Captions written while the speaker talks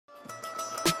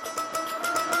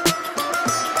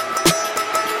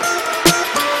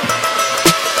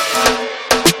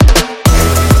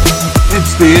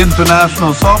the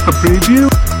International Soccer Preview.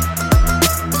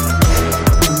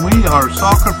 We are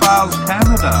Soccer Files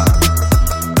Canada.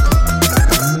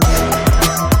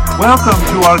 Welcome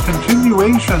to our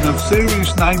continuation of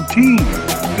Series 19.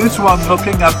 This one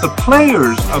looking at the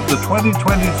players of the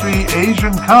 2023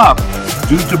 Asian Cup,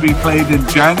 due to be played in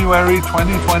January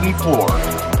 2024.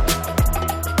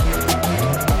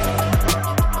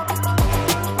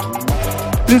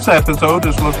 This episode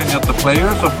is looking at the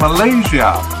players of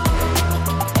Malaysia.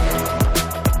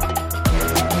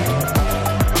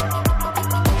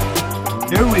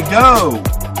 Here we go.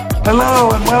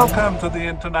 Hello and welcome to the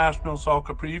International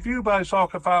Soccer Preview by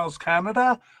Soccer Files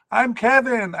Canada. I'm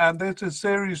Kevin and this is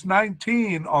Series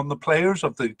 19 on the players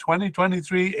of the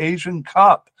 2023 Asian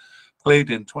Cup, played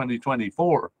in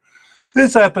 2024.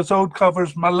 This episode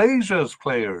covers Malaysia's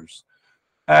players.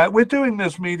 We're doing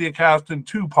this media cast in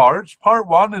two parts. Part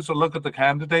one is a look at the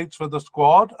candidates for the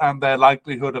squad and their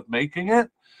likelihood of making it.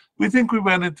 We think we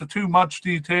went into too much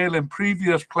detail in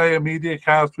previous player media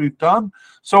casts we've done,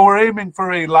 so we're aiming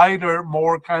for a lighter,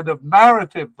 more kind of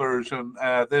narrative version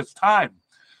this time.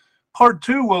 Part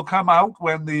two will come out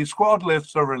when the squad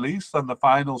lists are released and the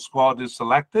final squad is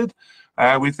selected.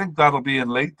 We think that'll be in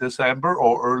late December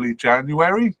or early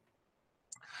January.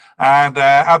 And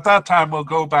at that time, we'll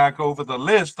go back over the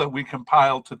list that we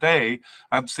compiled today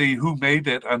and see who made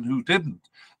it and who didn't.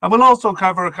 And we'll also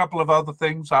cover a couple of other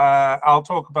things. I'll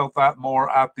talk about that more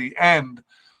at the end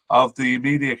of the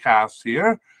media cast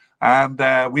here. And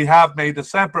we have made a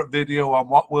separate video on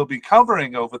what we'll be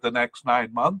covering over the next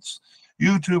 9 months.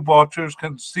 YouTube watchers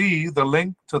can see the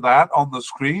link to that on the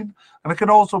screen, and it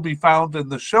can also be found in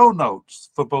the show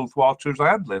notes for both watchers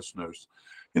and listeners.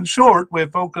 In short, we're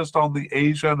focused on the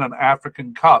Asian and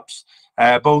African Cups,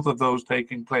 both of those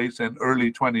taking place in early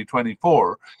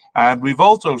 2024. And we've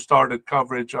also started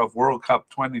coverage of World Cup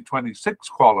 2026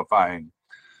 qualifying.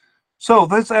 So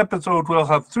this episode will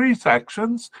have 3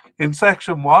 sections. In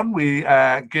section 1, we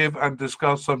give and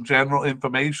discuss some general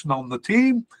information on the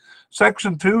team.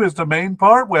 Section 2 is the main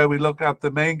part, where we look at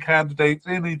the main candidates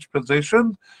in each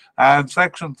position. And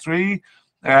section 3,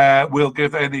 we'll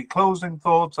give any closing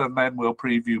thoughts, and then we'll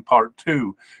preview part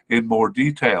 2 in more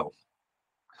detail.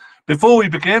 Before we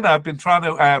begin, I've been trying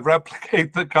to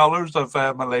replicate the colors of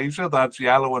Malaysia. That's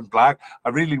yellow and black. I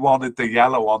really wanted the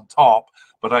yellow on top,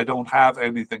 but I don't have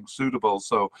anything suitable,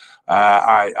 so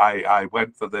I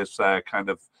went for this kind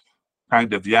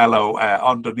of yellow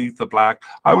underneath the black.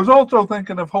 I was also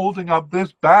thinking of holding up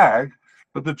this bag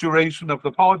for the duration of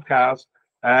the podcast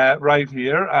right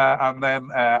here, and then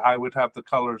I would have the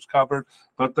colors covered,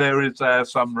 but there is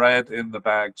some red in the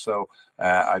bag, so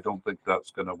I don't think that's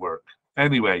going to work.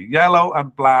 Anyway, yellow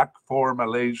and black for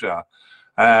Malaysia,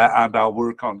 and I'll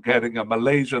work on getting a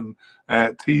Malaysian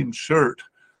team shirt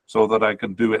so that I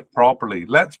can do it properly.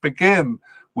 Let's begin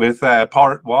with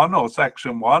part 1 or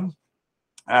section 1,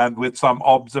 and with some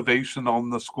observation on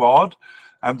the squad.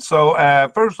 And so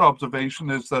first observation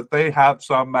is that they have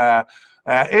some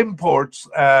imports.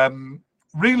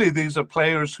 Really, these are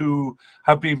players who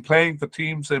have been playing for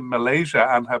teams in Malaysia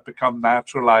and have become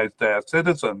naturalized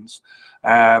citizens.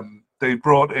 They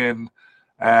brought in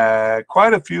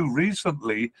quite a few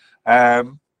recently.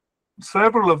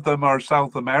 Several of them are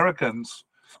South Americans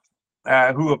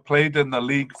who have played in the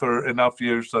league for enough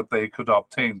years that they could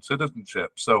obtain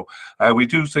citizenship. So we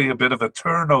do see a bit of a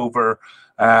turnover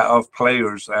of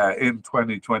players in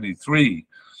 2023.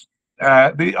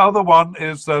 The other one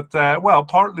is that, well,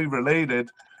 partly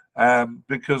related,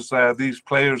 because these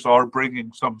players are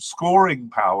bringing some scoring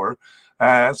power.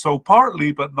 So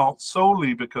partly, but not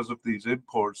solely because of these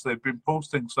imports, they've been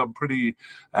posting some pretty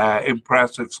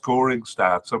impressive scoring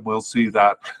stats, and we'll see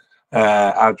that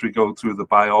as we go through the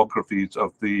biographies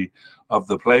of the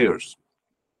players.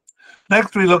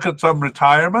 Next, we look at some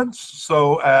retirements.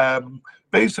 So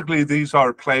basically, these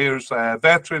are players,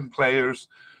 veteran players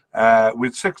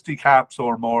with 60 caps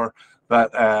or more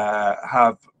that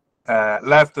have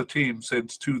left the team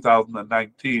since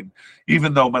 2019,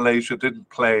 even though Malaysia didn't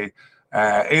play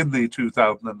in the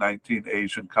 2019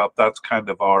 Asian Cup. That's kind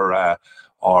of our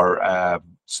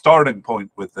starting point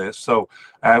with this. So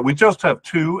we just have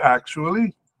 2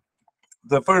 actually.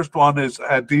 The first one is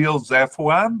Adil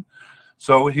Zefwan.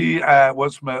 So he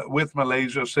was with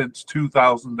Malaysia since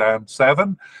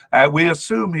 2007. We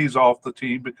assume he's off the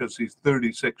team because he's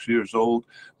 36 years old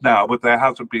now, but there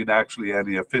hasn't been actually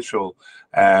any official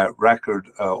record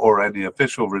or any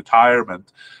official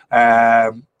retirement.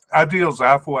 Adil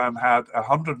Zafwan had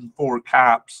 104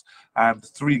 caps and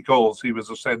 3 goals. He was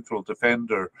a central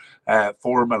defender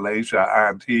for Malaysia,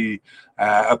 and he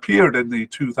appeared in the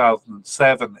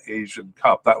 2007 Asian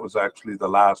Cup. That was actually the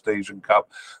last Asian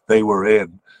Cup they were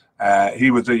in.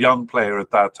 He was a young player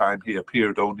at that time. He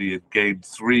appeared only in game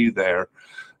 3 there.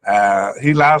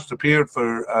 He last appeared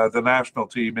for the national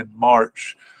team in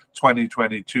March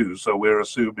 2022. So we're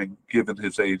assuming, given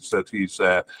his age, that he's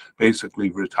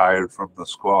basically retired from the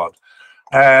squad.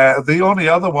 The only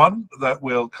other one that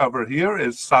we'll cover here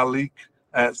is Sadiq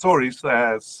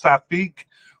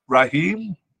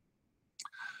Rahim.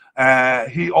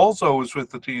 He also was with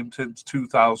the team since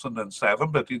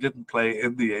 2007, but he didn't play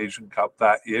in the Asian Cup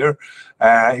that year.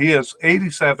 He has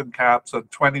 87 caps and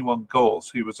 21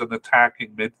 goals. He was an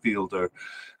attacking midfielder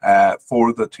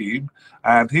for the team,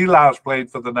 and he last played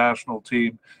for the national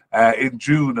team in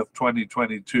June of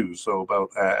 2022, so about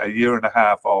a year and a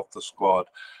half off the squad.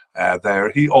 There.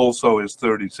 He also is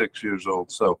 36 years old,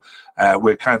 so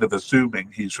we're kind of assuming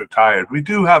he's retired. We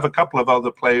do have a couple of other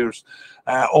players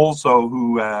also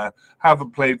who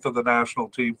haven't played for the national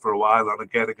team for a while and are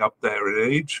getting up there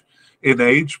in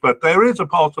age, but there is a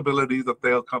possibility that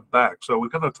they'll come back. So we're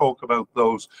going to talk about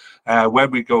those when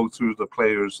we go through the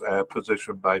players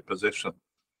position by position.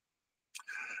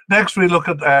 Next, we look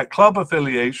at club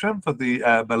affiliation for the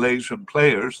Malaysian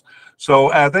players.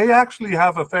 So they actually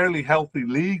have a fairly healthy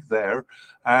league there,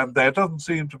 and there doesn't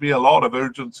seem to be a lot of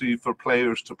urgency for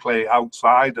players to play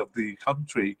outside of the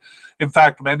country. In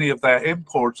fact, many of their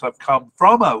imports have come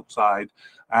from outside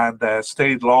and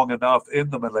stayed long enough in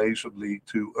the Malaysian league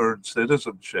to earn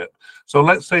citizenship. So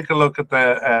let's take a look at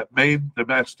the main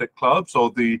domestic clubs,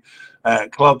 or the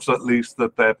clubs at least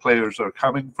that their players are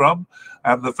coming from.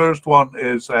 And the first one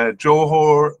is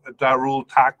Johor Darul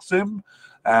Takzim,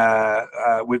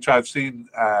 which I've seen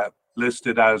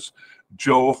listed as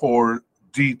Johor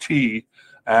DT.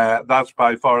 That's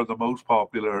by far the most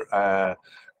popular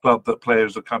club that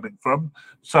players are coming from.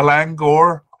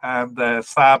 Selangor and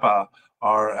Sabah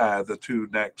are the two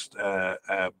next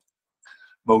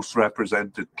most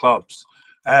represented clubs.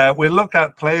 We'll look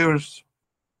at players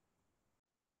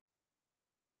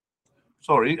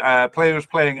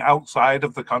playing outside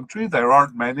of the country. There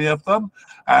aren't many of them.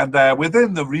 And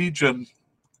within the region,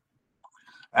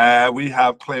 we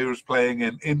have players playing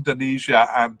in Indonesia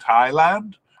and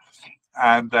Thailand.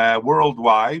 And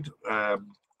worldwide,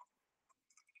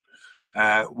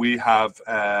 we have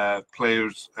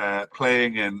players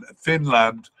playing in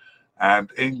Finland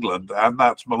and England, and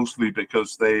that's mostly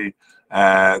because they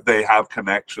have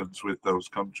connections with those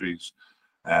countries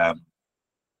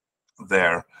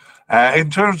there. In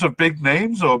terms of big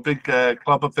names or big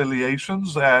club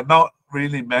affiliations, not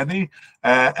really many.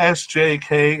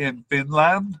 SJK in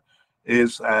Finland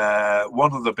is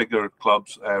one of the bigger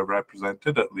clubs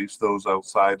represented, at least those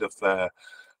outside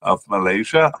of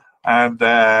Malaysia. And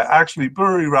actually,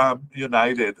 Buriram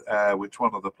United, which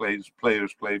one of the players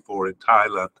play for in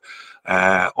Thailand,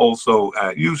 also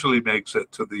usually makes it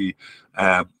to the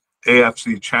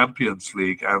AFC Champions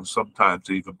League and sometimes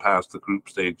even past the group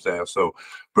stage there. So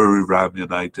Buriram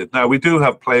United. Now, we do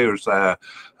have players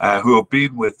who have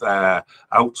been with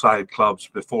outside clubs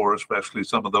before, especially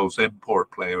some of those import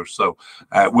players. So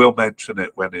we'll mention it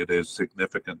when it is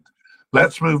significant.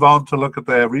 Let's move on to look at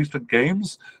the recent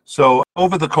games. So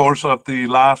over the course of the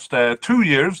last 2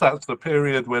 years, that's the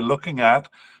period we're looking at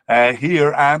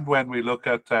here, and when we look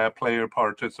at player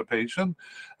participation,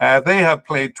 they have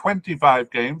played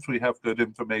 25 games. We have good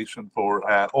information for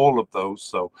all of those.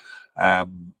 So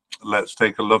let's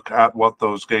take a look at what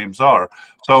those games are.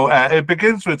 So it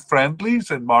begins with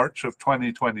friendlies in March of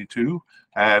 2022,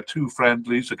 2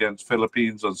 friendlies against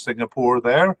Philippines and Singapore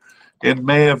there. In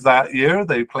May of that year,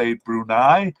 they played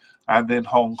Brunei, and in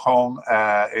Hong Kong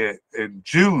in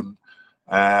June,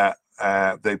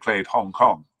 they played Hong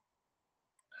Kong.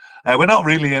 We're not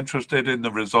really interested in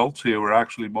the results here. We're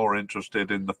actually more interested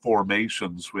in the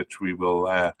formations, which we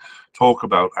will talk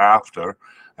about after.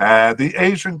 The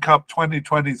Asian Cup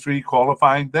 2023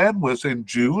 qualifying then was in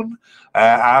June,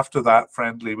 after that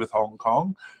friendly with Hong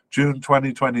Kong, June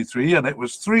 2023, and it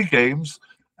was 3 games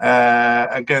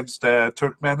against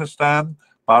Turkmenistan,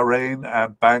 Bahrain,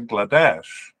 and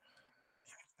Bangladesh.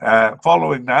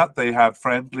 Following that, they had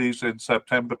friendlies in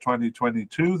September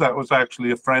 2022. That was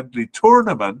actually a friendly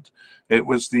tournament. It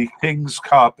was the King's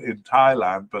Cup in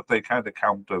Thailand, but they kind of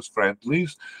count as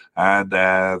friendlies. And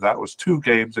that was 2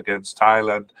 games against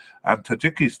Thailand and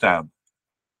Tajikistan.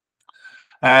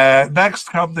 Next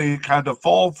come the kind of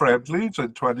fall friendlies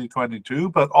in 2022,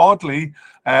 but oddly,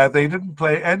 they didn't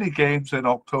play any games in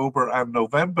October and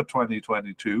November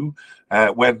 2022,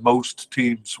 when most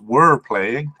teams were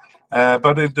playing.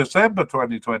 But in December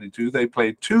 2022, they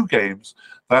played 2 games.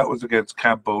 That was against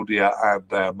Cambodia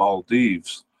and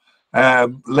Maldives.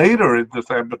 Later in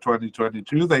December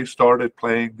 2022, they started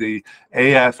playing the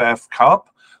AFF Cup.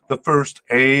 The first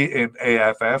A in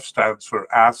AFF stands for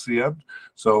ASEAN.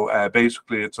 So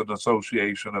basically, it's an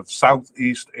association of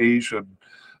Southeast Asian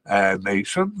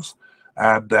nations.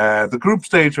 And the group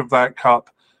stage of that cup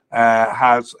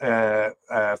has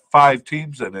 5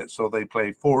 teams in it. So they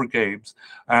play 4 games.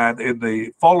 And in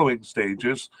the following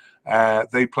stages,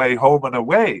 they play home and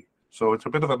away. So it's a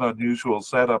bit of an unusual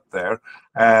setup there.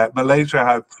 Malaysia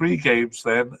had 3 games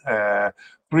then,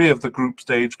 3 of the group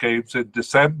stage games in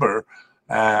December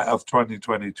of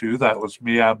 2022. That was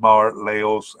Myanmar,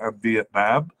 Laos, and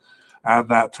Vietnam. And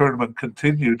that tournament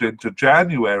continued into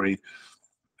January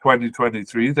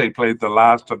 2023. They played the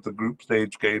last of the group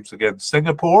stage games against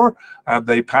Singapore, and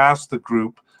they passed the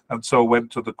group and so went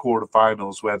to the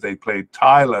quarterfinals where they played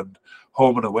Thailand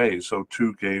home and away. So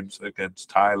 2 games against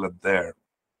Thailand there.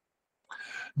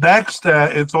 Next,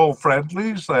 it's all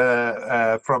friendlies.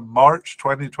 From March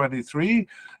 2023,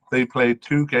 they played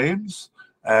 2 games,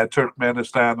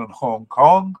 Turkmenistan and Hong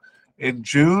Kong. In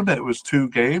June, it was 2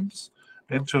 games.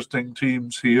 Interesting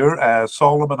teams here,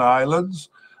 Solomon Islands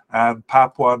and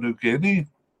Papua New Guinea.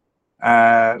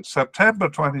 September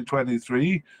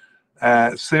 2023,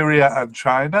 Syria and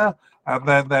China. And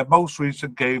then their most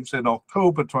recent games in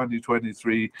October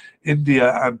 2023,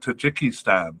 India and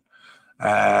Tajikistan.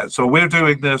 So we're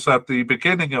doing this at the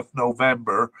beginning of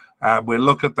November, and we'll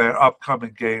look at their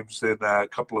upcoming games in a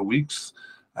couple of weeks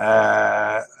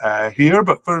here.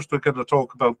 But first, we're going to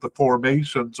talk about the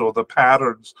formations or the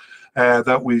patterns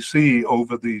that we see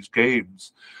over these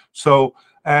games. So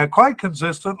quite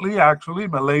consistently, actually,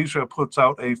 Malaysia puts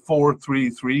out a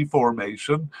 4-3-3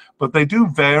 formation, but they do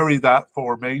vary that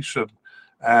formation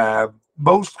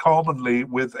most commonly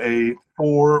with a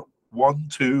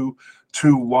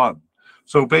 4-1-2-2-1.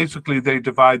 So basically, they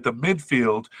divide the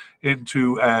midfield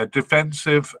into one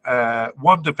defensive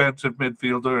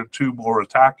midfielder and 2 more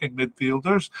attacking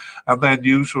midfielders. And then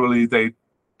usually they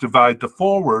divide the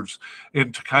forwards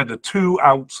into kind of 2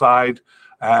 outside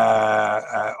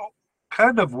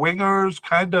kind of wingers,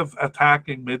 kind of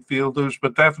attacking midfielders,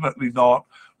 but definitely not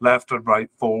left and right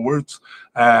forwards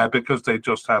because they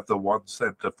just have the 1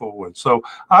 centre forward. So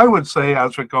I would say,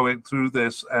 as we're going through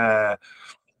this,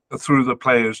 through the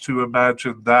players, to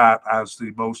imagine that as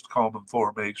the most common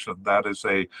formation. That is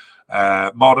a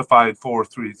modified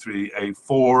 4-3-3, a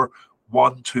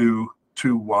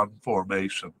 4-1-2-2-1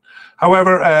 formation.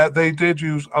 However, they did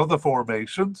use other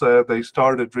formations. They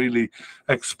started really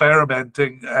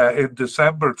experimenting in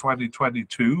December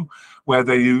 2022, where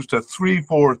they used a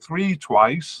 3-4-3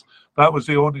 twice. That was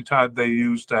the only time they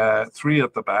used 3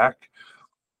 at the back.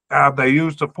 And they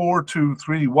used a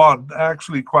 4-2-3-1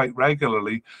 actually quite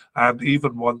regularly, and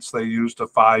even once they used a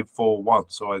 5-4-1.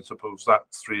 So I suppose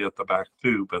that's 3 at the back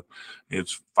too, but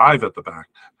it's 5 at the back.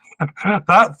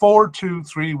 That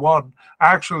 4-2-3-1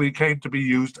 actually came to be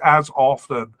used as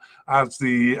often as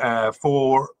the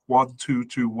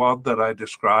 4-1-2-2-1 that I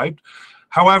described.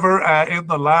 However, in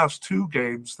the last 2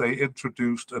 games, they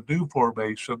introduced a new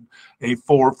formation, a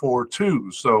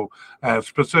 4-4-2. So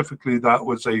specifically, that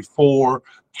was a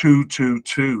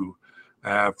 4-2-2-2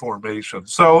 formation.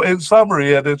 So in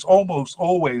summary, it's almost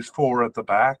always 4 at the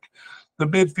back. The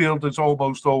midfield is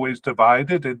almost always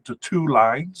divided into 2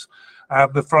 lines,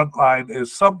 and the front line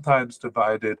is sometimes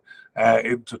divided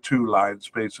into 2 lines,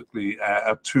 basically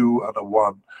a 2 and a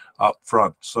 1 up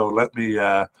front. So let me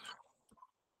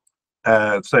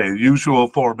say usual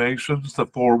formations, the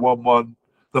 4-1-1,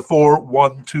 the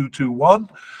 4-1-2-2-1,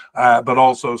 but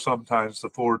also sometimes the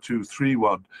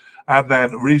 4-2-3-1. And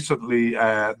then recently,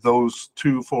 those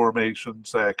 2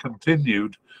 formations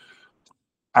continued.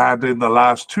 And in the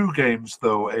last 2 games,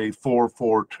 though, a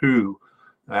 4-4-2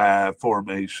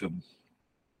 formation.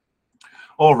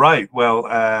 All right, well,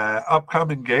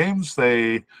 upcoming games,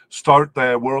 they start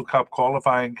their World Cup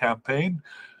qualifying campaign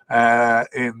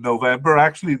in November.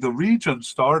 Actually, the region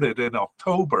started in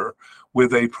October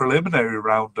with a preliminary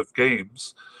round of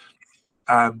games.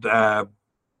 And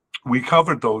we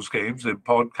covered those games in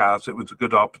podcasts. It was a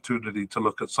good opportunity to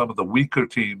look at some of the weaker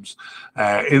teams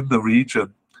in the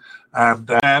region. And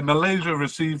Malaysia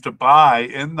received a bye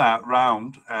in that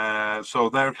round. So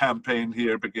their campaign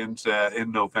here begins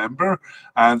in November.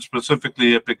 And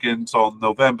specifically, it begins on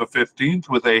November 15th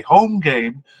with a home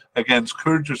game against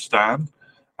Kyrgyzstan.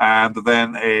 and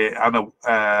then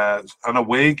an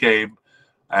away game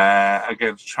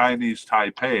against Chinese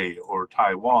Taipei or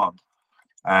Taiwan.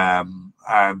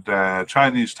 And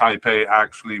Chinese Taipei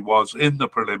actually was in the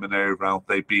preliminary round.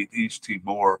 They beat East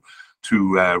Timor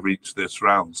to reach this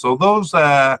round. So those,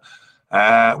 well,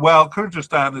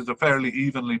 Kyrgyzstan is a fairly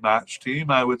evenly matched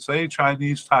team, I would say.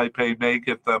 Chinese Taipei may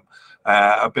give them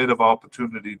a bit of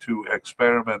opportunity to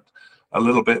experiment a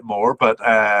little bit more, but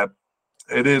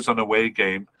it is an away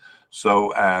game.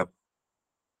 So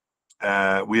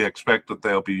we expect that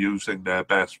they'll be using their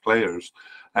best players.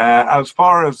 As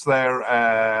far as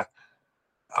their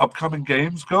upcoming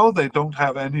games go, they don't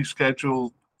have any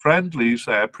scheduled friendlies,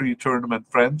 pre-tournament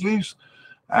friendlies,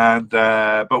 and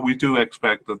but we do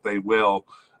expect that they will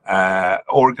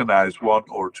organize one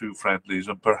or two friendlies,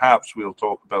 and perhaps we'll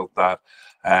talk about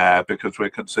that because we're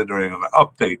considering an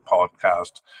update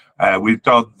podcast. We've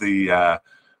done the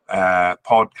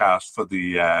podcast for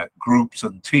the groups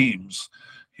and teams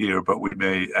here, but we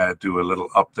may do a little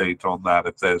update on that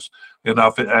if there's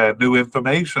enough new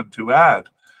information to add.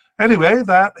 Anyway,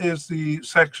 that is the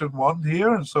section 1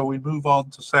 here, and so we move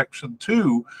on to section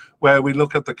 2, where we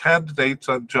look at the candidates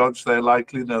and judge their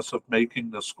likeliness of making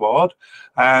the squad.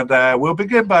 And we'll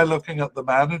begin by looking at the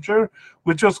manager.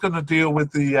 We're just going to deal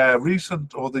with the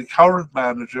recent or the current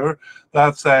manager.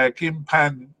 That's Kim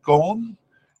Pang-gon.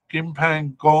 Kim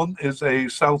Pang-gon is a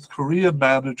South Korean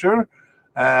manager.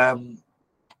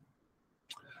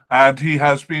 And he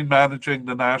has been managing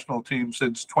the national team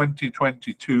since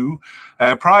 2022.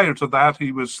 Prior to that,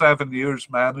 he was 7 years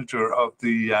manager of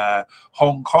the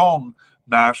Hong Kong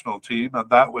national team, and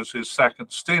that was his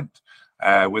second stint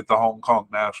with the Hong Kong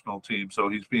national team. So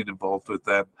he's been involved with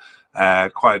them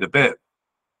quite a bit.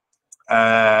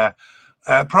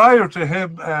 Prior to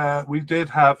him, we did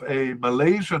have a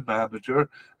Malaysian manager,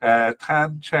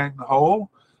 Tan Cheng Ho,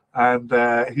 and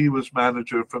he was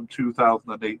manager from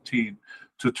 2018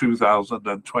 to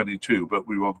 2022, but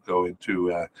we won't go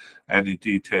into any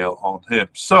detail on him.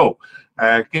 So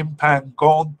Kim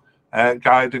Pang-gon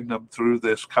guiding them through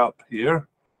this cup here.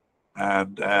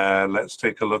 And let's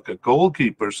take a look at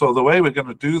goalkeeper. So the way we're going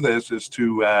to do this is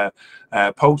to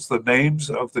post the names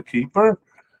of the keeper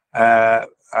and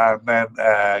then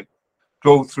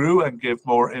go through and give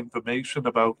more information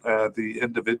about the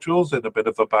individuals in a bit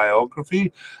of a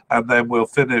biography, and then we'll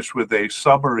finish with a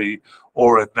summary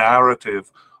or a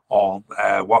narrative on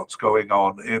what's going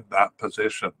on in that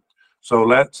position. So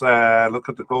let's look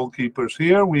at the goalkeepers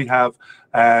here. We have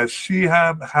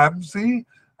Shihan Hamzi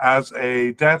as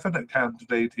a definite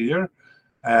candidate here.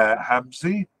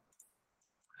 Hamzi.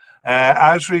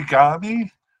 Azri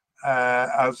Ghani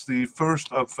as the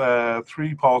first of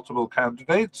 3 possible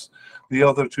candidates. The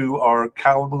other 2 are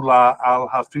Kalmullah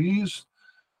Al-Hafiz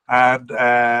and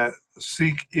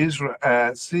Sheikh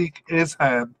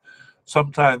Izhan,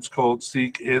 sometimes called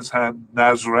Sheikh Izhan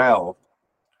Nazrel.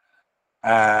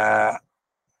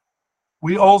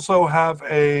 We also have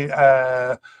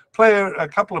a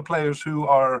couple of players who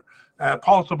are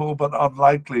possible but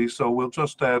unlikely, so we'll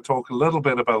just talk a little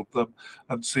bit about them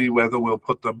and see whether we'll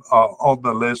put them on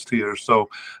the list here. So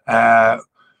Razhad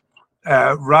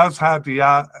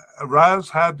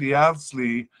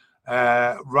Yazli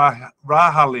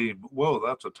Rahalim, whoa,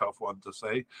 that's a tough one to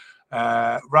say.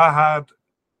 Rahad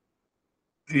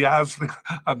Yazli,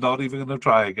 I'm not even going to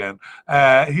try again.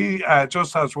 He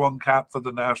just has 1 cap for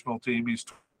the national team. He's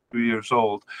 2 years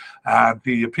old, and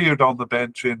he appeared on the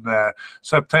bench in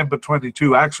September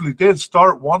 22. Actually did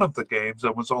start one of the games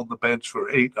and was on the bench for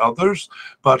 8 others,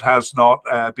 but has not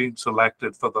been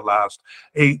selected for the last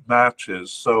 8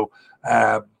 matches. So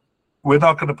we're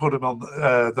not going to put him on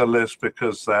the list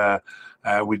because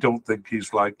we don't think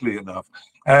he's likely enough.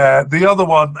 The other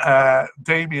one,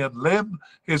 Damien Lim,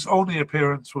 his only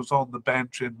appearance was on the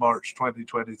bench in March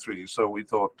 2023. So we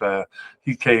thought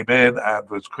he came in and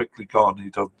was quickly gone. He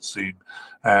doesn't seem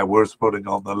worth putting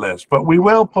on the list. But we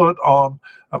will put on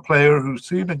a player who's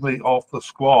seemingly off the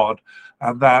squad,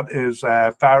 and that is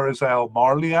Faris El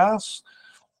Marlias.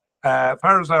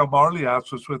 Faris El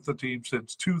Marlias was with the team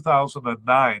since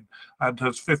 2009 and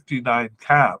has 59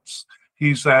 caps.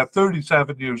 He's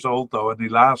 37 years old, though, and he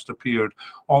last appeared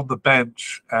on the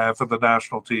bench for the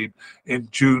national team in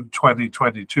June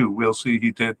 2022. We'll see he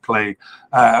did play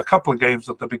a couple of games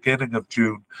at the beginning of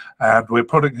June, and we're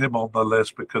putting him on the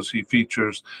list because he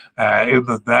features in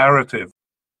the narrative.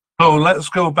 So let's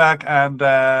go back and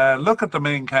look at the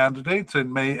main candidates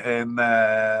in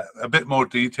a bit more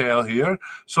detail here.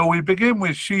 So we begin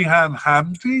with Shihan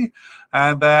Hamdi,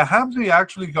 and Hamdi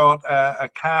actually got a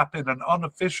cap in an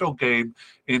unofficial game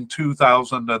in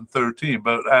 2013,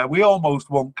 but we almost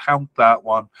won't count that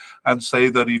one and say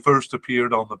that he first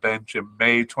appeared on the bench in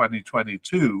May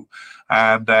 2022,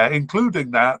 and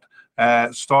including that,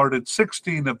 started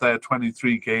 16 of their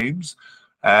 23 games.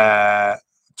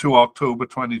 To October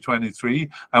 2023,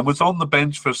 and was on the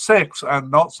bench for 6 and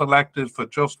not selected for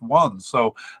just 1.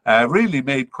 So really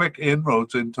made quick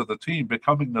inroads into the team,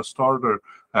 becoming the starter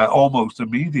almost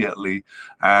immediately.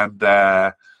 And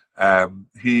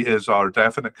he is our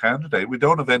definite candidate. We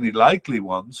don't have any likely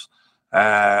ones,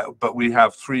 but we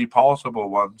have 3 possible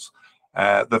ones.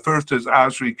 The first is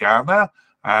Azri Ghana,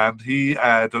 and he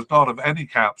does not have any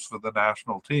caps for the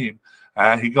national team.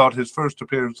 He got his first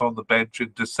appearance on the bench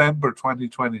in December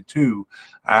 2022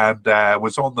 and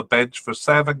was on the bench for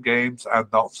 7 games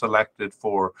and not selected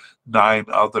for 9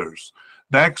 others.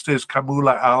 Next is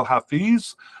Kamula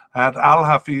Al-Hafiz, and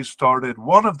Al-Hafiz started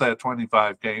 1 of their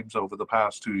 25 games over the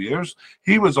past 2 years.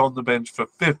 He was on the bench for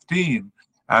 15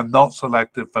 and not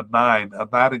selected for 9,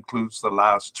 and that includes the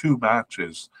last 2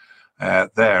 matches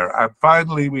there. And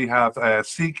finally, we have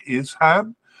Sheikh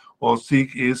Ishan, or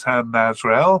Sheikh Ishan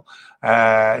Nasrel.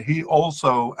 He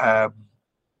also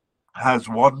has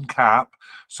 1 cap,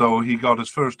 so he got his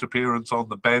first appearance on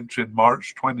the bench in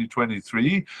March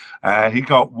 2023. He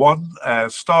got 1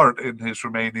 start in his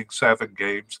remaining 7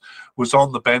 games, was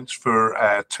on the bench for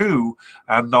 2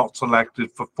 and not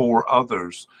selected for 4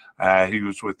 others. He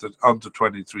was with the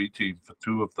under-23 team for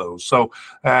 2 of those. So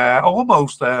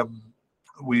almost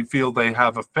we feel they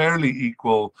have a fairly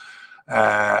equal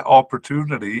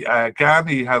opportunity.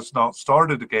 Ghani has not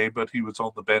started a game, but he was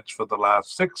on the bench for the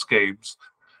last 6 games,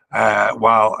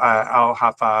 while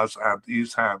Al-Hafaz and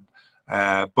Ishan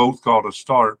both got a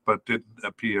start but didn't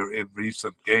appear in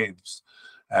recent games.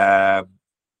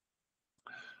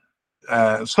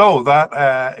 So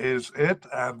that is it,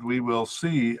 and we will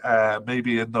see,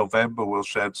 maybe in November we'll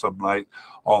shed some light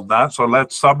on that. So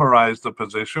let's summarize the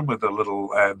position with a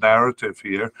little narrative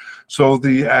here. So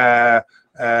the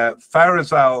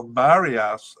Farizal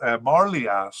Marlias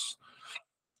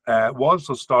was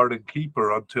the starting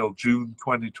keeper until June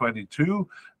 2022.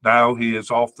 Now he is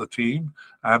off the team,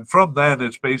 and from then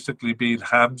it's basically been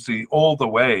Hamzi all the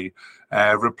way,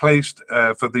 replaced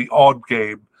for the odd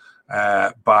game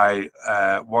by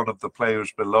one of the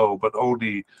players below, but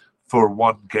only for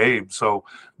 1 game. So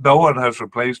no one has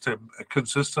replaced him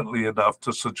consistently enough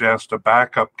to suggest a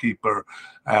backup keeper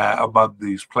among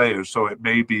these players. So it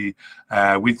may be,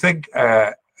 we think,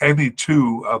 any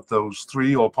 2 of those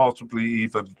 3, or possibly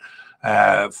even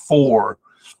 4,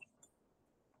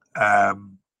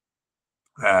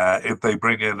 if they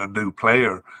bring in a new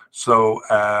player. So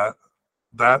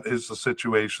that is the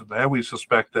situation there. We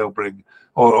suspect they'll bring,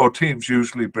 or teams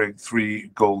usually bring 3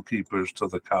 goalkeepers to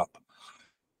the cup.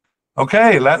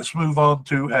 Okay, let's move on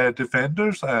to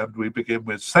defenders, and we begin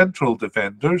with central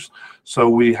defenders. So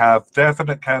we have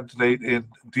definite candidate in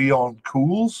Dion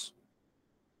Cools,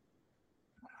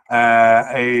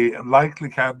 a likely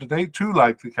candidate, 2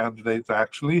 likely candidates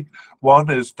actually. One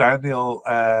is Dominic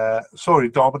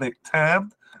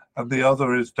Tam, and the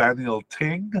other is Daniel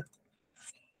Ting.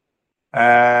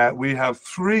 We have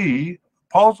 3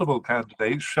 possible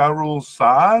candidates: Sharul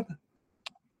Saad,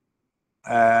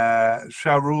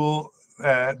 Sharul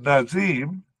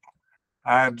Nazim,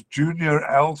 and Junior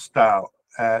Eldstal.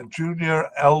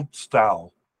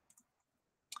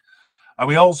 And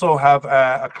we also have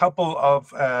a couple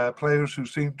of players who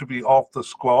seem to be off the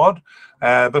squad,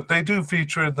 but they do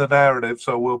feature in the narrative,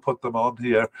 so we'll put them on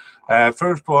here.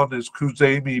 First one is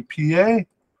Kuzemi Pie,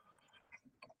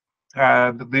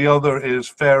 and the other is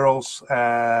Feroz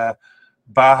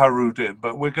Baharuddin,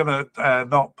 but we're going to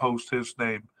not post his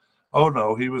name. Oh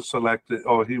no, he was selected,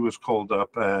 or he was called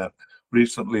up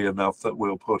recently enough that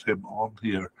we'll put him on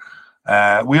here.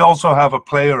 We also have a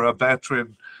player, a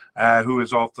veteran, who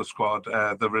is off the squad,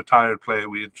 the retired player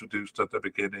we introduced at the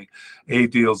beginning,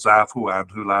 Adil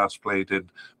Zafuan, who last played in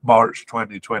March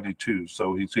 2022.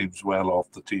 So he seems well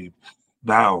off the team.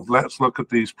 Now, let's look at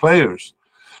these players.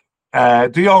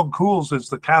 Dion Cools is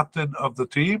the captain of the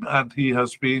team, and he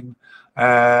has been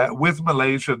with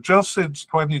Malaysia just since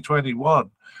 2021,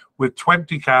 with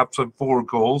 20 caps and 4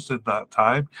 goals in that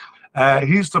time.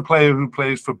 He's the player who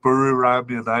plays for Buriram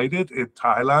United in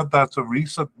Thailand. That's a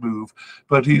recent move,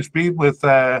 but he's been with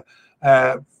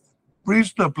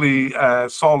reasonably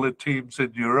solid teams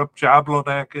in Europe,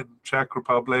 Jablonec in Czech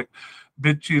Republic,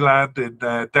 Midtjylland in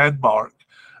Denmark,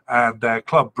 and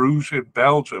Club Brugge in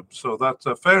Belgium. So that's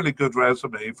a fairly good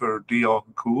resume for Dion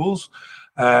Cools.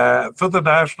 For the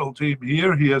national team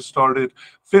here, he has started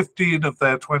 15 of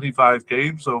their 25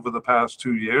 games over the past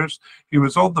 2 years. He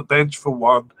was on the bench for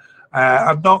one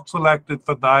and not selected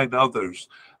for 9 others.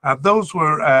 And those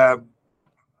were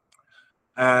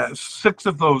 6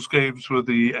 of those games were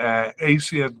the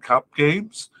Asian Cup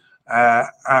games,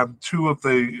 and 2 of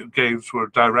the games were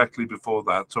directly before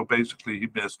that. So basically, he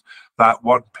missed that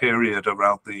one period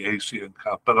around the Asian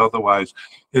Cup, but otherwise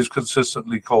is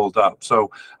consistently called up.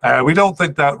 So we don't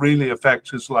think that really affects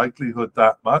his likelihood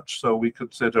that much. So we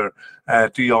consider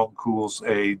Dion Cools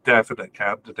a definite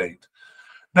candidate.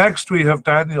 Next, we have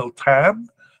Daniel Tan.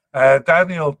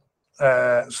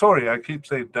 Sorry, I keep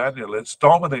saying Daniel. It's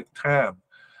Dominic Tan.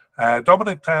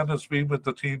 Dominic Tan has been with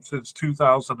the team since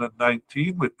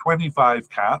 2019 with 25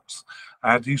 caps,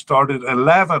 and he started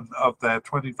 11 of their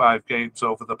 25 games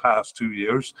over the past 2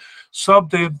 years,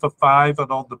 subbed in for 5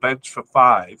 and on the bench for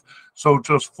 5. So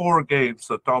just 4 games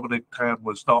that Dominic Tan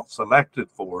was not selected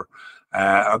for,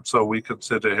 and so we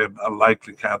consider him a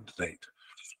likely candidate.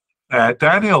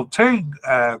 Daniel Ting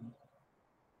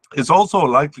is also a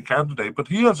likely candidate, but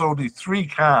he has only 3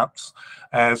 caps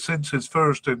since his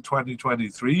first in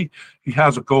 2023. He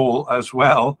has a goal as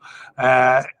well,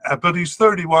 but he's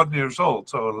 31 years old,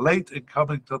 so late in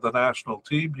coming to the national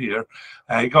team here.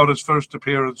 He got his first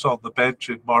appearance on the bench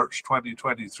in March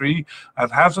 2023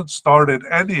 and hasn't started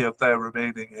any of their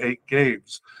remaining 8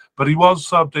 games. But he was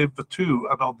subbed in for 2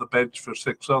 and on the bench for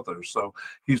 6 others. So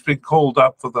he's been called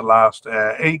up for the last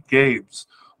 8 games,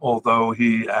 although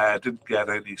he didn't get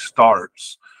any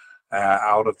starts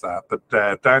out of that.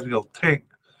 But Daniel Ting,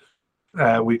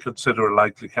 we consider a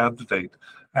likely candidate.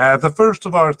 The first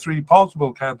of our 3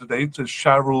 possible candidates is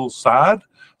Shahrul Saad.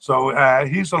 So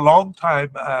he's a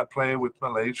long-time player with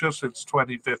Malaysia since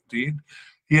 2015.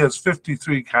 He has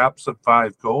 53 caps and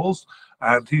 5 goals,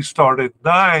 and he started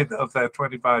 9 of their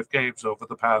 25 games over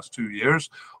the past 2 years,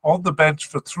 on the bench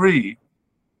for 3,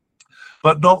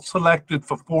 but not selected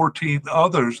for 14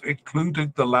 others,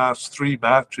 including the last 3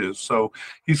 matches. So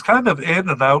he's kind of in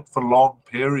and out for long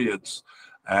periods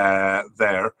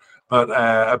there, but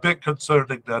a bit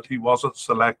concerning that he wasn't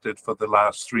selected for the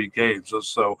last 3 games. And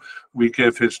so we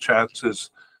give his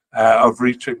chances of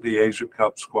reaching the Asian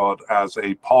Cup squad as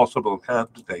a possible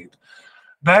candidate.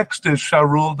 Next is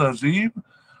Shahrul Nazim.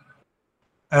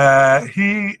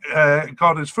 He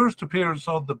got his first appearance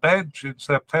on the bench in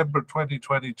September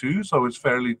 2022, so he's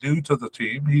fairly new to the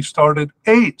team. He started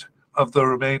 8 of the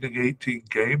remaining 18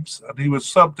 games, and he was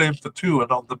subbed in for 2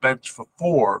 and on the bench for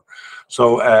 4.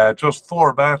 So just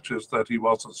 4 matches that he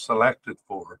wasn't selected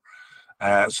for.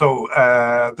 So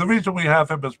the reason we have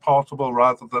him as possible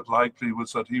rather than likely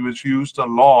was that he was used a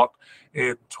lot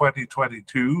in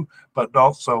 2022, but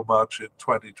not so much in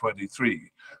 2023.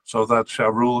 So that's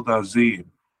Shahrul Nazim.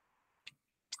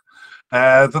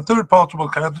 The third possible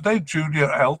candidate, Junior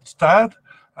Elstad.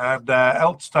 And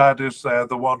Elstad is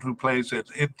the one who plays in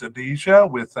Indonesia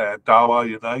with Dewa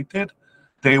United,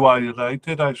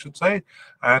 I should say.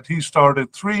 And he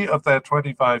started 3 of their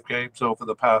 25 games over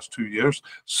the past 2 years,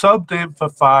 subbed in for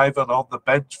 5 and on the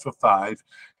bench for 5.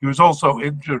 He was also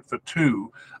injured for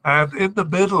 2. And in the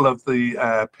middle of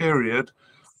the period,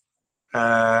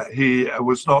 he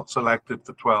was not selected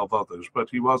for 12 others, but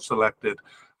he was selected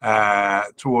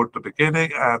toward the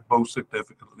beginning and most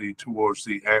significantly towards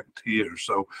the end here.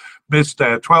 So missed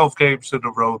 12 games in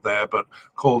a row there, but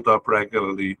called up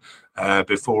regularly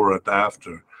before and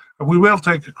after. And we will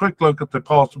take a quick look at the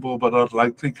possible but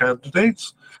unlikely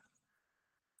candidates.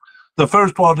 The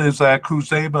first one is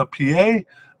Kuzema Pie,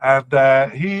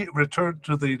 and he returned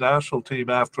to the national team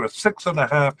after a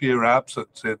 6.5-year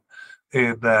absence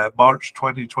in March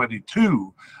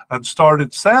 2022 and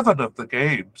started 7 of the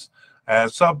games,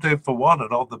 subbed in for 1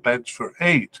 and on the bench for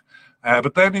 8.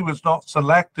 But then he was not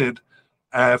selected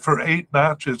for 8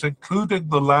 matches, including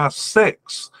the last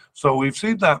 6. So we've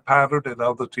seen that pattern in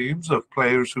other teams of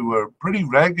players who are pretty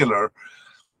regular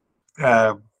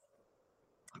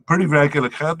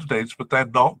candidates, but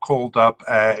then not called up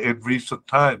in recent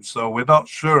times. So we're not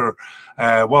sure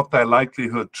what their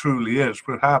likelihood truly is.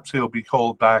 Perhaps he'll be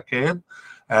called back in,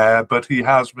 but he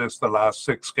has missed the last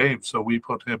 6 games, so we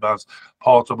put him as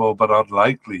possible but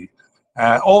unlikely.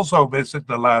 Also missing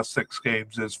the last 6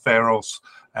 games is Feroz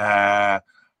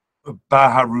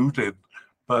Baharudin,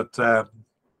 but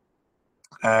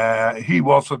he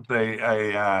wasn't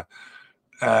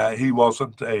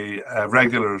a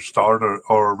regular starter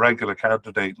or a regular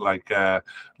candidate like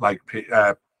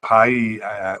Pai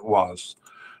was.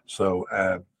 So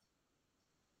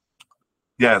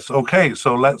Yes. Okay.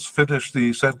 So let's finish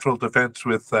the central defense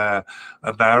with a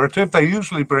narrative. They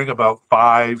usually bring about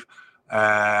five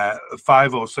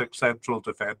or six central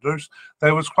defenders.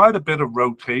 There was quite a bit of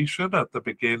rotation at the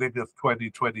beginning of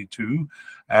 2022.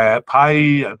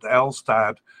 Pai and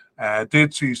Elstad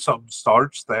did see some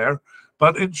starts there,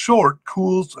 but in short,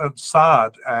 Cools and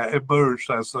Saad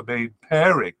emerged as the main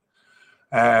pairing.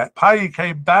 Pai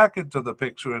came back into the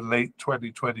picture in late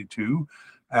 2022,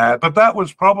 but that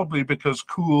was probably because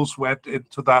Cools went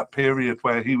into that period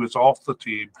where he was off the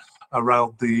team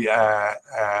around the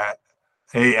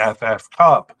AFF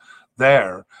Cup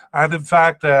there. And in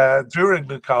fact, during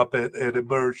the Cup, it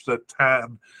emerged that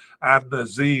Tan and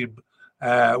Nazim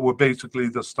were basically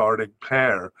the starting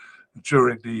pair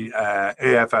during the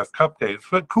AFF Cup games.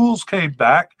 But Cools came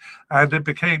back, and it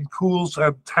became Cools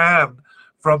and Tan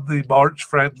from the March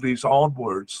friendlies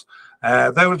onwards.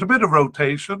 There was a bit of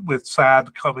rotation with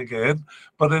Sad coming in,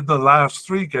 but in the last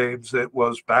three games, it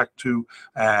was back to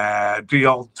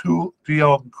Dion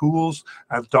Cools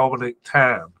and Dominic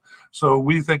Tan. So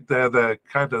we think they're the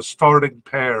kind of starting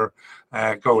pair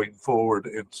going forward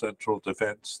in central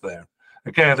defense there.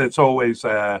 Again, it's always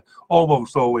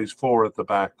almost always four at the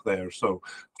back there, so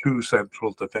two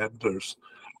central defenders.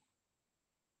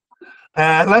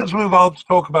 Let's move on to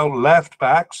talk about left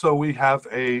back. So we have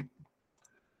a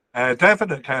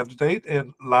definite candidate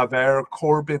in Laver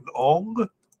Corbin Ong.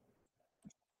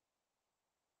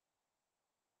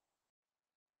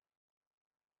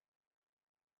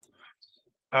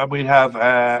 And we have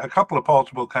a couple of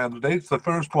possible candidates. The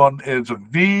first one is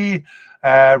V.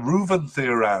 Reuven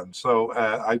Theran. So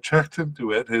I checked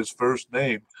into it. His first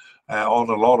name on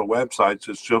a lot of websites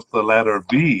is just the letter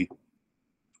V.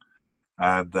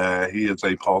 And he is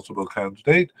a possible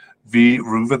candidate, V.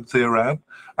 Reuven Theran.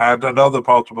 And another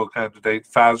possible candidate,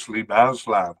 Fazli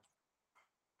Maslan.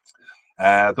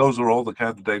 Those are all the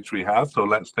candidates we have. So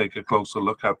let's take a closer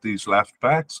look at these left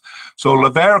backs. So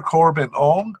Laver Corbin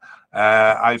Ong,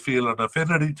 I feel an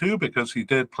affinity to because he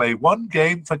did play one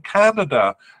game for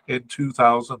Canada in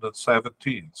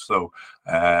 2017. So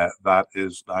that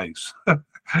is nice.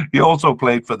 He also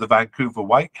played for the Vancouver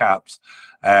Whitecaps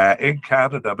in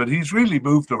Canada, but he's really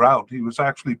moved around. He was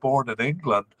actually born in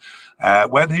England.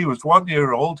 When he was 1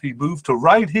 year old, he moved to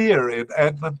right here in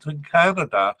Edmonton,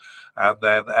 Canada, and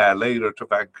then later to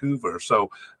Vancouver.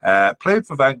 So played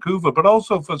for Vancouver, but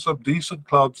also for some decent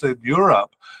clubs in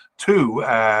Europe too,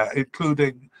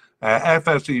 including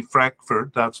FSE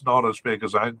Frankfurt. That's not as big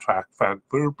as Eintracht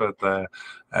Frankfurt, but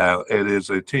it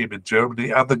is a team in Germany,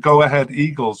 and the Go Ahead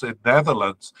Eagles in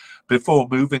Netherlands before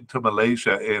moving to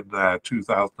Malaysia in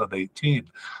 2018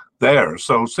 there.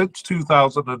 So since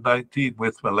 2019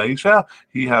 with Malaysia,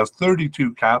 he has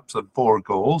 32 caps and 4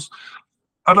 goals.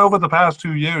 And over the past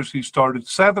 2 years, he started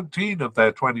 17 of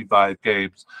their 25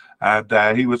 games,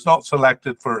 and he was not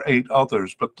selected for 8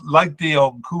 others. But like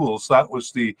Dion Cools, that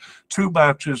was the 2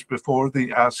 matches before the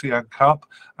ASEAN Cup,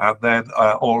 and then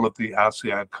all of the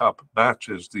ASEAN Cup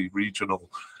matches, the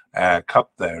regional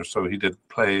cup there. So he didn't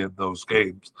play in those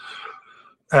games.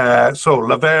 So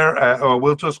Laver, or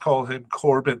we'll just call him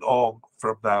Corbin Ong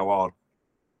from now on.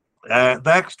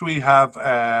 Next, we have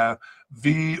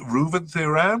V. Reuven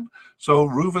Theran. So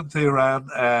Reuven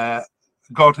Theran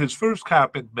got his first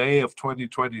cap in May of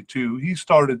 2022. He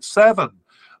started 7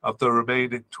 of the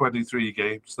remaining 23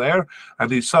 games there, and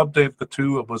he subbed in for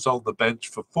 2 and was on the bench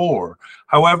for 4.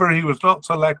 However, he was not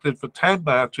selected for 10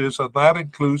 matches, and that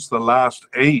includes the last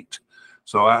 8.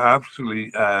 So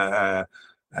actually,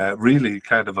 really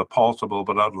kind of a possible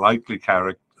but unlikely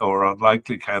character or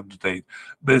unlikely candidate,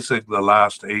 missing the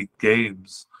last 8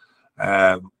 games.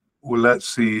 Well, let's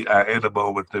see in a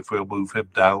moment if we'll move him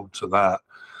down to that.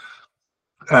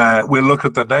 We'll look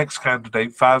at the next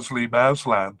candidate, Fazli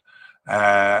Maslan,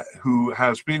 who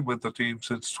has been with the team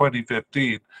since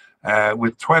 2015,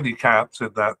 with 20 caps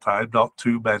in that time, not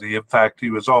too many. In fact,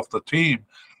 he was off the team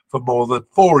for more than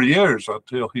 4 years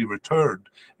until he returned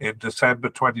in December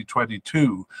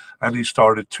 2022, and he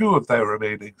started 2 of their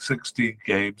remaining 16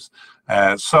 games,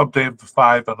 subbed in for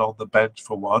 5 and on the bench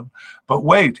for 1. But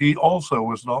wait, he also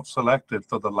was not selected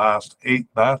for the last 8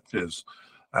 matches,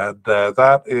 and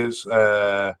that is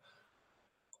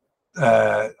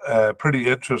pretty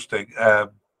interesting,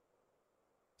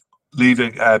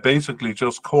 leaving basically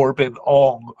just Corbin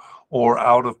Ong or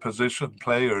out of position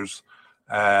players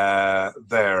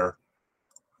there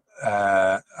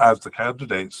as the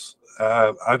candidates.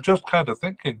 I'm just kind of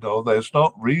thinking, though, there's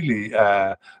not really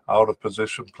out of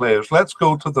position players. Let's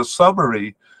go to the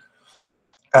summary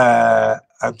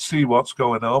and see what's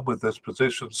going on with this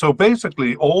position. So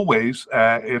basically, always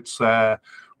it's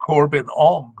Corbin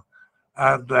Ong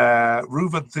And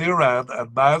Reuven Theran and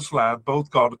Maslan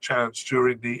both got a chance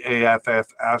during the AFF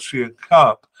Asian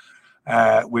Cup,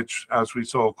 which, as we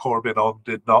saw, Corbin Ong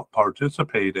did not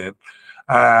participate in.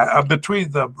 And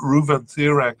between them, Reuven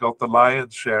Theran got the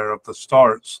lion's share of the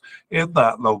starts in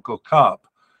that local cup.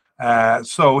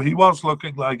 So he was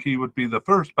looking like he would be the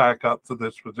first backup for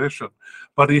this position,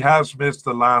 but he has missed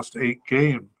the last 8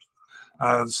 games.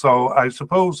 And so I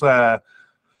suppose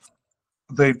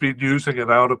they've been using an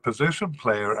out-of-position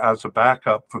player as a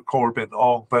backup for Corbin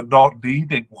Ong, but not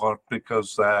needing one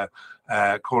because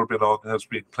Corbin Ong has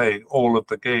been playing all of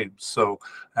the games. So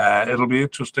it'll be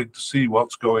interesting to see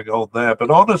what's going on there. But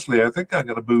honestly, I think I'm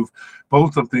going to move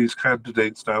both of these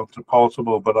candidates down to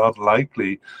possible but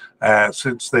unlikely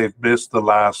since they've missed the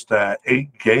last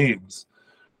 8 games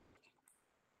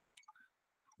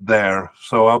there.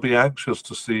 So I'll be anxious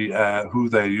to see who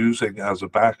they're using as a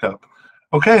backup.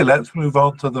 Okay, let's move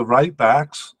on to the right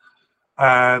backs.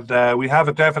 And we have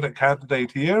a definite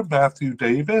candidate here, Matthew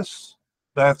Davies.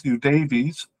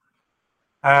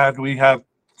 And we have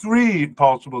 3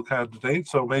 possible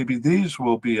candidates, so maybe these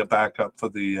will be a backup for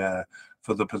the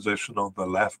position on the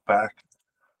left back.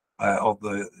 On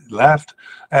the left,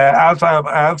 Azam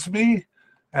Azmi,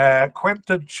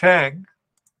 Quentin Cheng,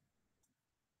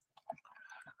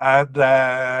 and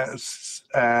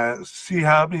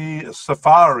Siami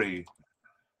Safari.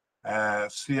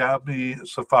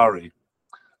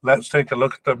 Let's take a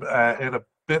look at them in a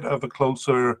bit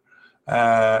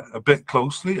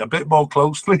more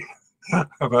closely.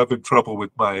 I'm having trouble with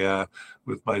my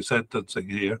sentencing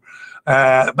here.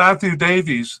 Matthew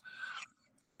Davies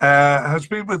has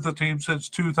been with the team since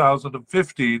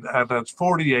 2015 and has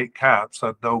 48 caps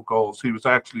and no goals. He was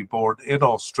actually born in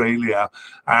Australia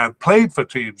and played for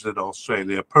teams in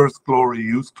Australia, Perth Glory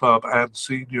Youth Club and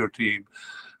senior team,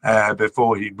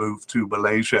 before he moved to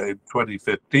Malaysia in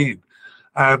 2015.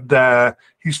 And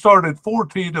he started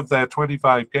 14 of their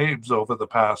 25 games over the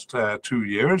past 2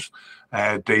 years,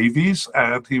 Davies,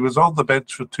 and he was on the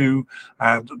bench for 2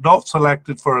 and not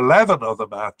selected for 11 other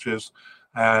matches.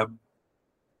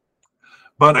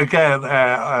 But again,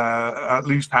 at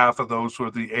least half of those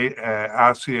were the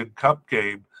ASEAN Cup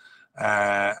game,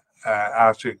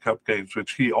 ASEAN Cup games,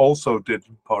 which he also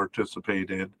didn't participate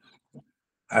in.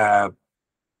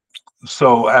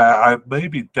 So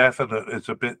maybe definite is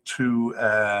a bit too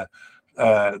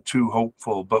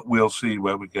hopeful, but we'll see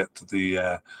when we get to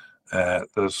the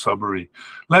summary.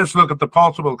 Let's look at the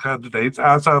possible candidates.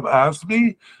 Azam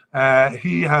Azmi,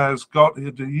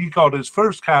 he got his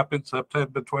first cap in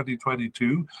September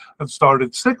 2022 and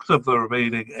started 6 of the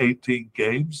remaining 18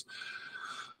 games.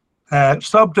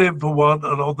 Subbed in for 1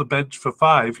 and on the bench for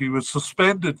 5. He was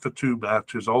suspended for 2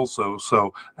 matches also,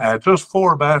 so just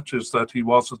 4 matches that he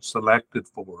wasn't selected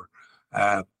for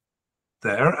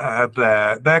there. And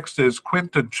next is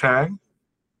Quentin Cheng.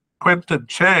 He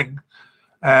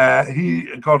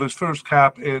got his first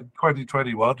cap in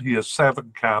 2021. He has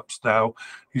 7 caps now.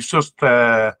 He's just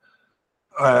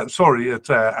it's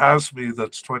Azmi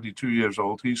that's 22 years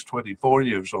old. He's 24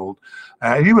 years old.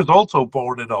 He was also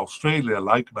born in Australia,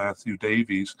 like Matthew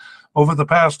Davies. Over the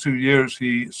past 2 years,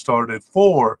 he started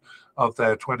 4 of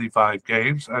their 25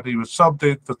 games, and he was subbed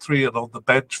in for 3 and on the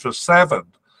bench for 7,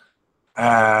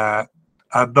 and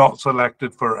not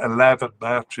selected for 11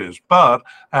 matches. But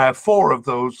 4 of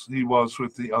those, he was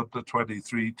with the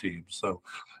under-23 team. So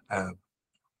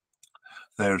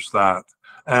there's that.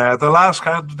 The last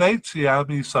candidate,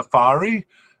 Siami Safari,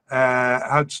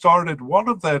 had started 1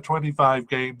 of their 25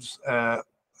 games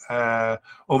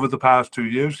over the past 2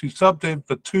 years. He subbed in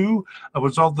for 2 and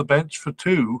was on the bench for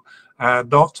 2 and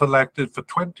not selected for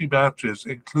 20 matches,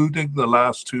 including the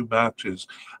last 2 matches.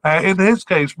 In his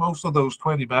case, most of those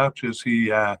 20 matches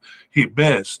he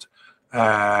missed.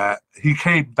 He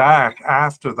came back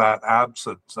after that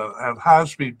absence and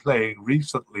has been playing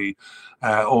recently,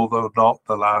 although not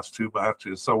the last 2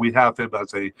 matches. So we have him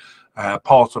as a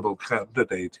possible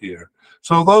candidate here.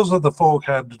 So those are the 4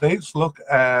 candidates.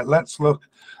 Let's look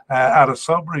at a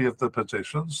summary of the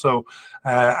positions. So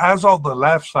as on the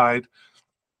left side,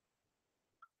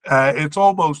 it's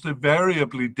almost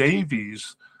invariably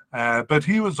Davies, but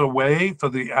he was away for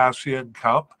the ASEAN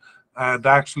Cup and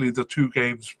actually the 2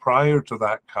 games prior to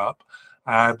that cup.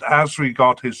 And Azri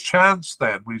got his chance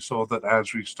then. We saw that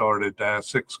Azri started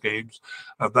 6 games,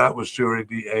 and that was during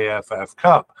the AFF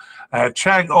Cup.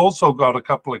 Chang also got a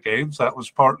couple of games. That was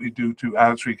partly due to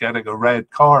Azri getting a red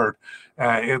card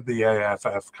in the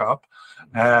AFF Cup.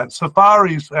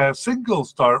 Safari's single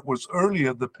start was early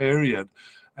in the period,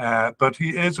 but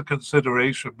he is a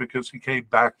consideration because he came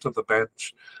back to the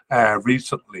bench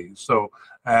recently. So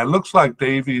looks like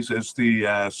Davies is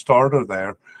the starter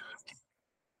there.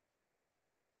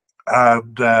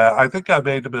 And I think I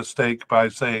made a mistake by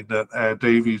saying that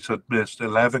Davies had missed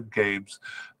 11 games,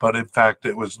 but in fact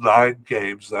it was 9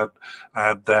 games.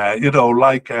 And you know,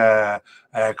 like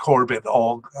Corbin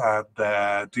Ong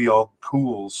and Dion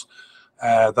Cools,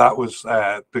 that was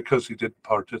because he didn't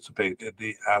participate in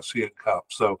the ASEAN Cup.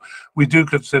 So we do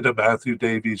consider Matthew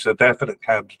Davies a definite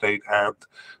candidate and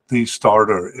the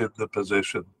starter in the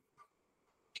position.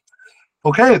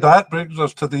 Okay, that brings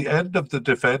us to the end of the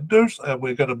defenders, and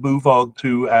we're going to move on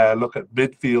to look at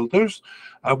midfielders.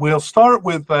 And we'll start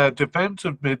with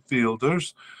defensive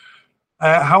midfielders.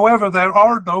 However, there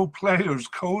are no players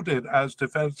coded as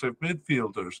defensive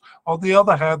midfielders. On the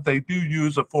other hand, they do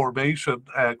use a formation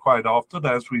quite often,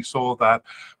 as we saw that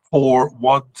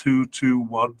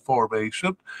 4-1-2-2-1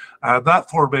 formation. And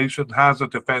that formation has a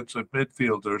defensive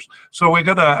midfielders. So we're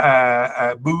going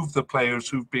to move the players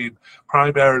who've been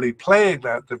primarily playing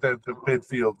that defensive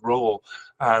midfield role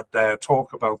and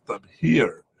talk about them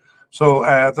here. So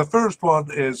the first one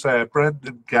is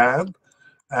Brendan Gann.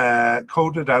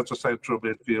 Coded as a central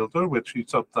midfielder, which he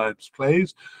sometimes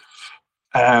plays.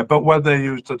 But when they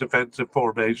use the defensive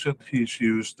formation, he's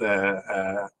used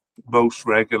most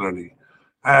regularly.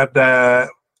 And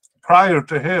prior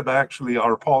to him, actually,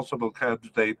 our possible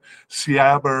candidate,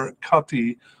 Siamer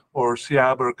Cutty or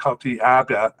Siamer Cutty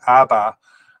Abba,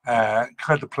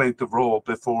 kind of played the role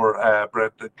before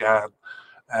Brendan Gann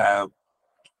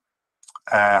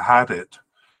had it.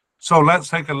 So let's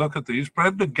take a look at these.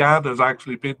 Brendan Gann has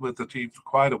actually been with the team for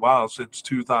quite a while, since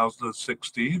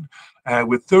 2016,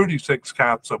 with 36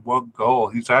 caps and 1 goal.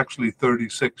 He's actually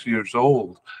 36 years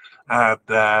old. And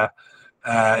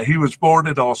he was born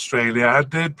in Australia and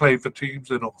did play for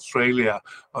teams in Australia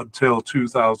until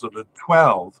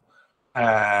 2012,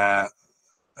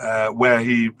 where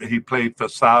he played for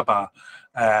Sabah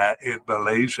in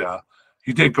Malaysia.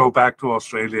 He did go back to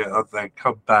Australia and then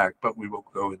come back, but we won't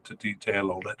go into detail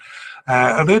on it.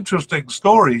 An interesting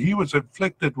story, he was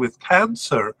inflicted with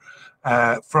cancer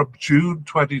from June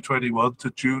 2021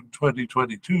 to June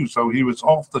 2022. So he was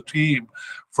off the team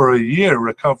for a year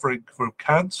recovering from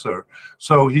cancer.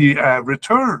 So he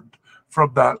returned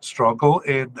from that struggle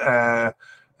in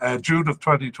June of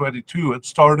 2022 and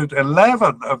started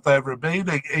 11 of their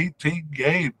remaining 18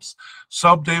 games,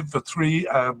 subbed in for 3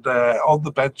 and on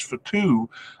the bench for 2.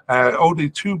 Only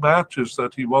 2 matches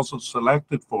that he wasn't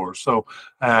selected for. So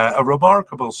a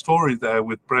remarkable story there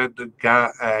with Brendan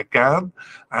Gann,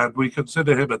 and we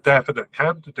consider him a definite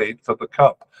candidate for the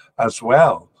Cup as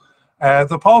well.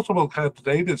 The possible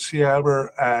candidate is Siamer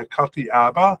Cutty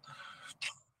Abba.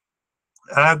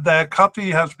 And Cutty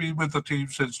has been with the team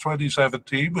since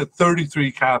 2017 with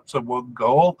 33 caps and 1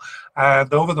 goal.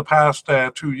 And over the past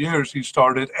 2 years, he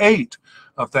started 8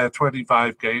 of their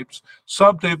 25 games,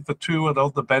 subbed in for 2 and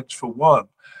on the bench for 1.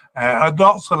 And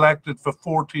not selected for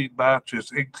 14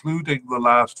 matches, including the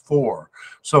last 4.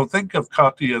 So think of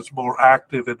Cutty as more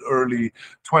active in early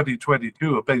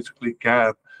 2022, and basically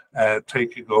Gann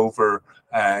taking over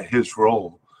his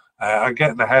role. I'm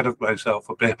getting ahead of myself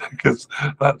a bit because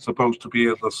that's supposed to be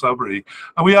in the summary.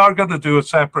 And we are going to do a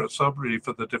separate summary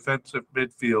for the defensive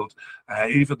midfield,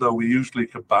 even though we usually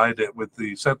combine it with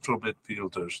the central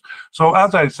midfielders. So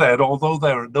as I said, although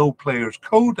there are no players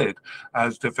coded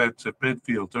as defensive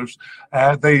midfielders,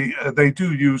 they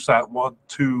do use that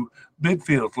 1-2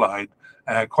 midfield line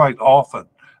quite often.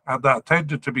 And that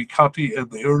tended to be Cutty in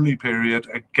the early period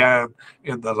and Gann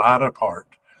in the latter part.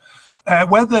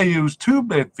 When they use 2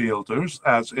 midfielders,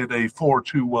 as in a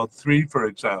 4-2-1-3, for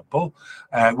example,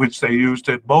 which they used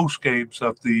in most games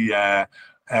of the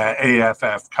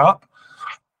AFF Cup,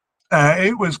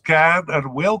 it was Gann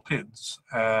and Wilkins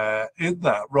in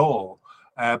that role.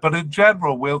 But in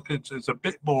general, Wilkins is a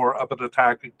bit more of an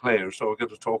attacking player, so we're going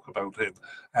to talk about him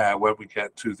when we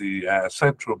get to the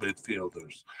central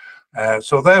midfielders.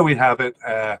 So there we have it.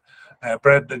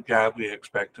 Brendan Gann, we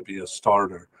expect to be a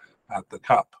starter at the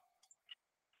Cup.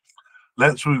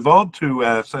 Let's move on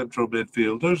to central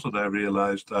midfielders, and I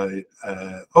realized central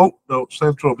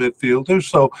midfielders.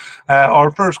 So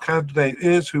our first candidate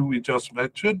is who we just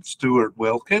mentioned, Stuart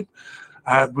Wilkin,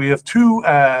 and we have two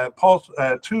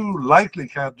likely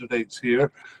candidates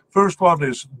here. First one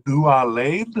is Noah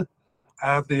Lane,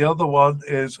 and the other one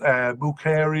is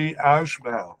Mukeri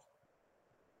Ajmal.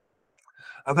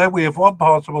 And then we have one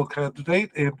possible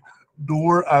candidate in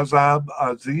Noor Azam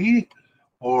Aziz,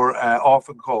 or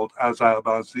often called Azam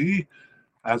Aziz,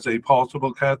 as a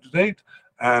possible candidate.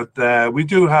 And we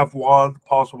do have one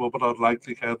possible but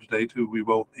unlikely candidate who we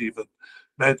won't even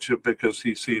mention because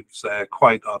he seems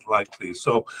quite unlikely.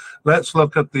 So let's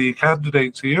look at the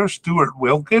candidates here. Stuart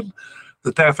Wilkin,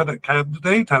 the definite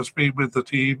candidate, has been with the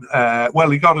team. Well,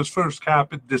 he got his first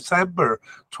cap in December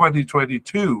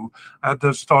 2022 and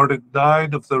has started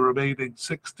 9 of the remaining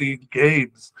 16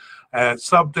 games.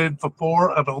 Subbed in for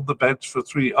 4 and on the bench for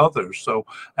 3 others. So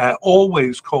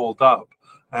always called up.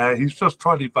 He's just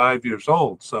 25 years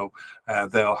old, so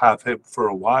they'll have him for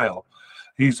a while.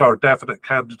 He's our definite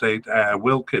candidate,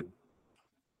 Wilkin.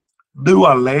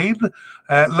 Nua Lane.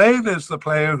 Lane is the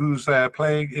player who's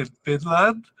playing in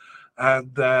Finland,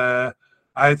 and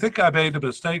I think I made a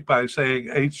mistake by saying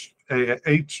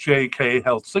HJK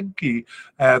Helsinki.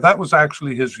 That was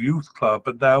actually his youth club,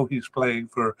 but now he's playing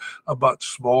for a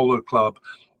much smaller club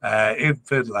in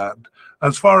Finland.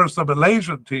 As far as the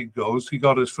Malaysian team goes, he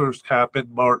got his first cap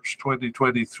in March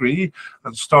 2023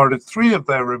 and started 3 of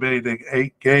their remaining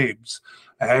 8 games.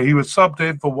 He was subbed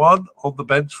in for 1, on the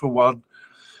bench for 1,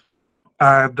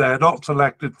 and not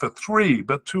selected for 3,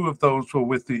 but 2 of those were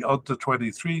with the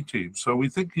under-23 team. So we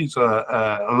think he's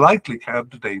a likely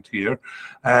candidate here.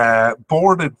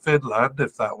 Born in Finland,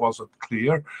 if that wasn't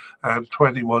clear, and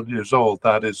 21 years old.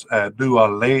 That is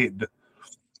Nua Lane.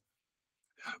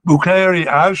 Bukhari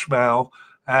Ajmal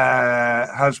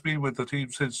has been with the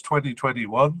team since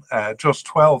 2021, just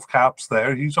 12 caps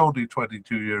there. He's only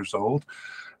 22 years old.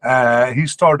 He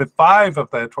started 5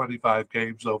 of their 25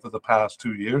 games over the past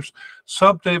 2 years,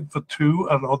 subbed in for 2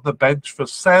 and on the bench for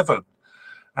 7,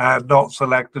 and not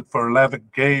selected for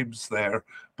 11 games there.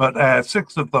 But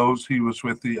 6 of those he was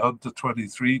with the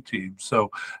under-23 team. So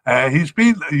he's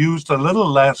been used a little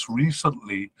less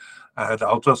recently, and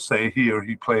I'll just say here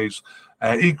he plays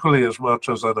equally as much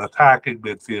as an attacking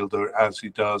midfielder as he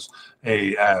does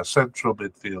a central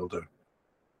midfielder.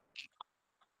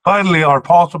 Finally, our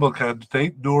possible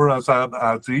candidate, Nur Azam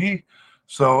Azi.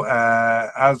 So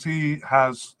Azi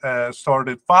has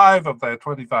started 5 of their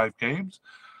 25 games,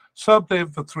 subbed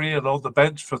in for 3 and on the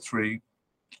bench for 3.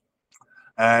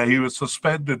 He was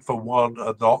suspended for 1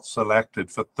 and not selected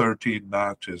for 13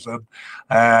 matches. And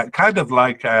kind of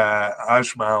like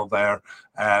Ajmal there,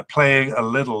 playing a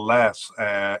little less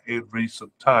in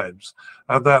recent times.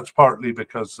 And that's partly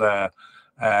because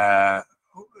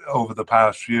over the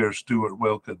past year, Stuart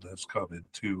Wilkin has come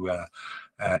into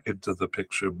the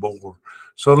picture more.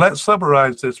 So let's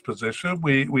summarize this position.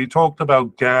 We talked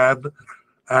about Gann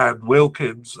and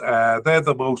Wilkins. They're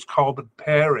the most common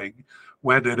pairing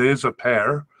when it is a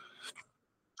pair.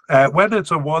 When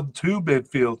it's a 1-2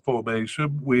 midfield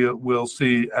formation, we'll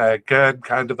see Gann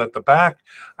kind of at the back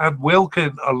and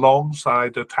Wilkin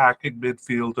alongside attacking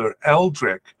midfielder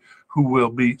Eldrick, who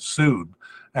we'll meet soon.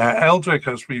 Eldrick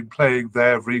has been playing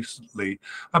there recently.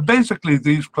 And basically,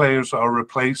 these players are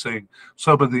replacing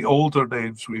some of the older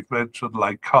names we've mentioned,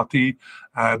 like Cutty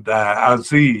and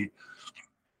Azi,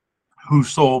 who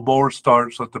saw more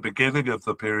starts at the beginning of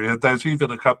the period. There's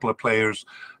even a couple of players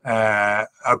at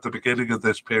the beginning of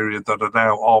this period that are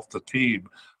now off the team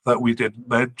that we didn't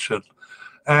mention.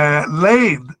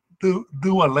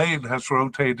 Nua Lane has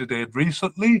rotated in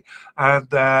recently, and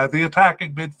the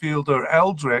attacking midfielder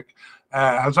Eldrick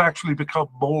has actually become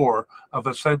more of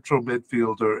a central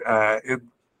midfielder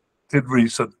in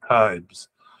recent times.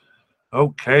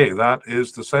 Okay, that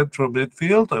is the central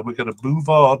midfield, and we're going to move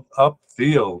on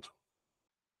upfield.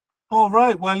 All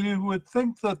right, well, you would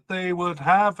think that they would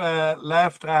have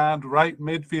left and right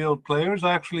midfield players.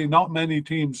 Actually, not many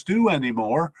teams do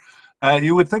anymore.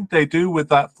 You would think they do with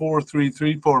that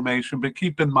 4-3-3 formation, but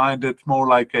keep in mind it's more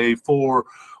like a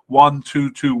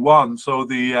 4-1-2-2-1. So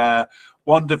the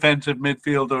one defensive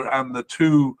midfielder and the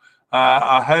 2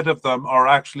 ahead of them are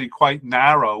actually quite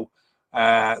narrow.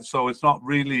 So it's not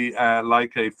really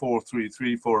like a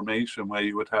 4-3-3 formation where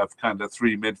you would have kind of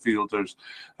 3 midfielders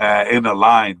in a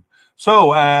line.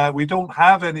 So we don't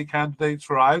have any candidates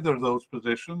for either of those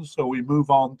positions. So we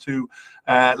move on to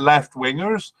left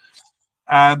wingers.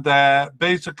 And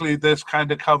basically this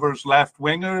kind of covers left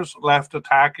wingers, left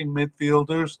attacking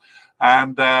midfielders.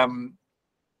 And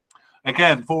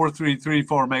again, 4-3-3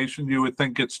 formation, you would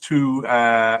think it's 2,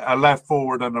 a left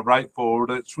forward and a right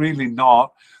forward. It's really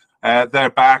not.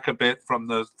 They're back a bit from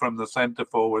the centre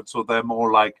forward, so they're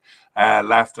more like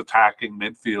left attacking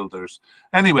midfielders.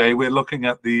 Anyway, we're looking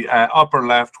at the upper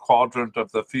left quadrant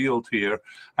of the field here,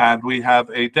 and we have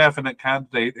a definite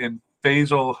candidate in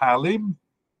Faisal Halim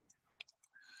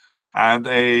and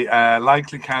a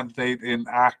likely candidate in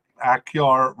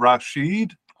Akyar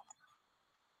Rashid.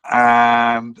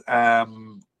 And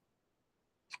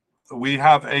we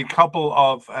have a couple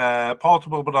of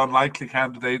possible but unlikely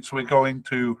candidates. We're going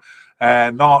to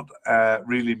not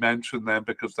really mention them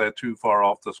because they're too far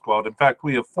off the squad. In fact,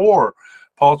 we have 4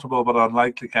 possible but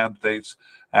unlikely candidates,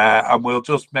 and we'll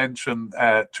just mention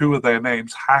 2 of their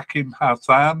names, Hakim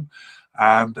Hassan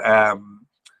and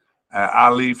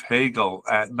Alif Hagel.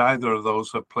 Neither of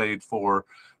those have played for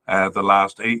the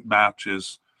last 8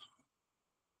 matches.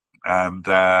 And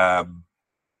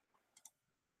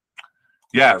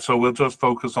yeah, so we'll just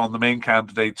focus on the main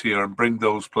candidates here and bring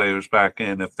those players back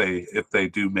in if they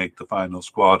do make the final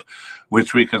squad,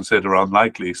 which we consider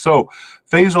unlikely. So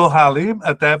Faisal Halim,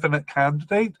 a definite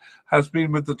candidate, has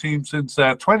been with the team since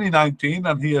 2019,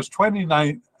 and he has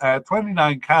 29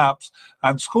 caps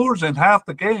and scores in half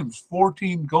the games,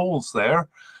 14 goals there.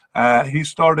 He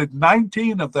started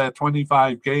 19 of their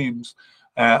 25 games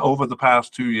over the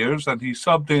past 2 years, and he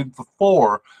subbed in for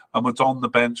 4 and was on the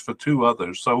bench for 2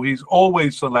 others. So he's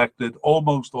always selected,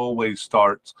 almost always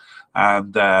starts,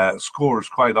 and scores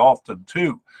quite often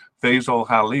too. Faisal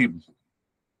Halim.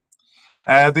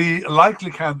 The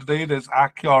likely candidate is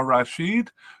Akyar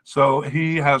Rashid. So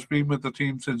he has been with the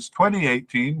team since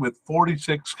 2018 with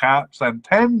 46 caps and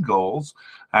 10 goals.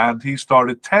 And he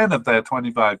started 10 of their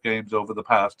 25 games over the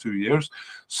past 2 years,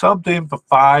 subbed in for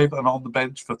 5 and on the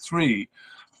bench for 3.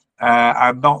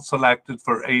 And not selected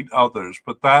for 8 others,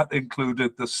 but that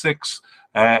included the 6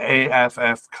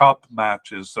 AFF Cup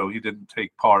matches, so he didn't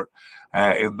take part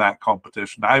in that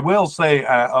competition. I will say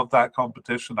of that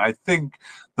competition, I think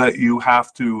that you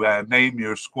have to name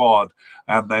your squad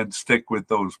and then stick with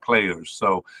those players.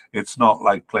 So it's not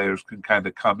like players can kind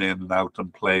of come in and out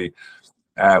and play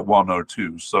 1 or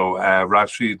 2. So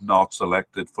Rashid not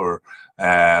selected for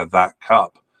that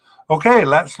cup. Okay,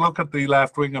 let's look at the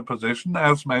left winger position.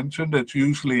 As mentioned, it's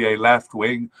usually a left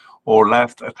wing or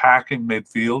left attacking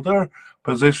midfielder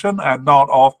position and not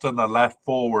often a left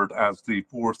forward as the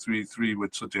 4-3-3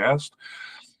 would suggest.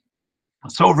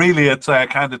 So really it's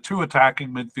kind of 2 attacking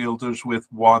midfielders with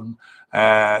 1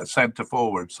 centre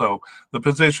forward. So the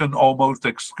position almost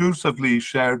exclusively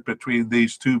shared between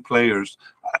these 2 players.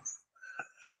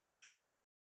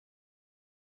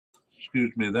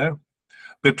 Excuse me there.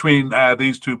 Between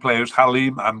these 2 players,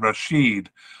 Halim and Rashid.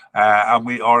 And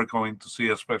we are going to see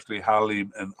especially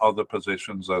Halim in other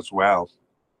positions as well.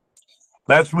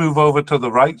 Let's move over to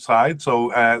the right side.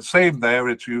 So same there,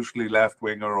 it's usually left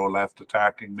winger or left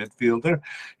attacking midfielder.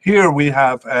 Here we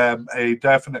have a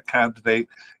definite candidate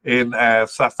in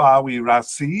Safawi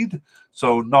Rashid.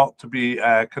 So not to be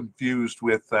confused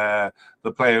with the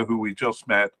player who we just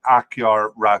met,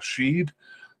 Akyar Rashid.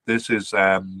 This is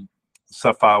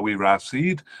Safawi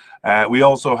Rashid. We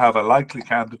also have a likely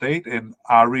candidate in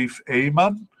Arif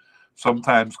Ayman,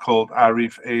 sometimes called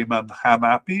Arif Ayman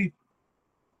Hanapi.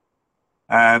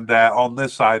 And on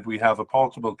this side, we have a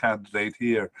possible candidate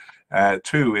here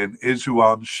too in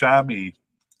Izuan Shami.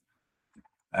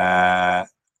 Izuan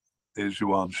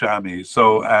Shami.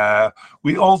 So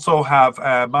we also have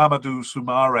Mamadou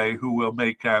Soumare, who we'll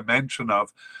make mention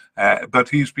of, but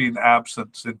he's been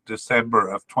absent since December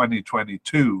of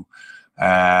 2022.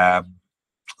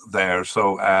 There,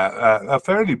 so a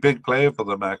fairly big player for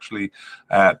them actually,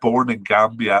 born in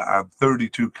Gambia and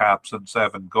 32 caps and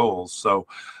 7 goals. So,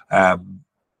 and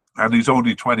he's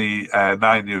only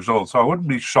 29 years old. So I wouldn't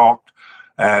be shocked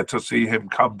to see him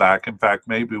come back. In fact,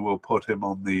 maybe we'll put him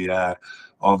on the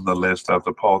list as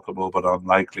a possible but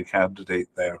unlikely candidate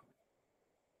there.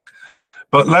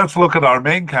 But let's look at our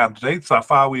main candidate.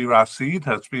 Safawi Rashid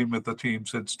has been with the team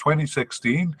since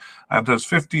 2016 and has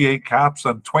 58 caps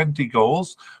and 20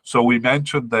 goals. So we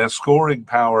mentioned their scoring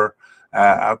power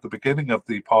at the beginning of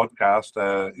the podcast.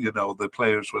 You know, the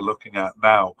players we're looking at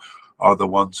now are the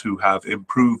ones who have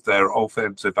improved their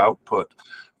offensive output.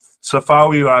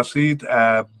 Safawi Rashid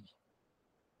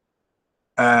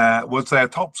was their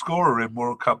top scorer in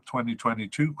World Cup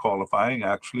 2022 qualifying,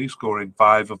 actually, scoring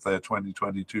 5 of their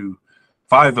 22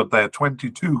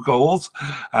 goals.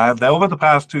 And over the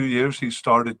past 2 years, he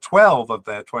started 12 of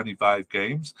their 25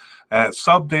 games,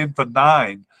 subbed in for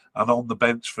 9 and on the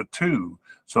bench for 2.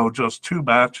 So just 2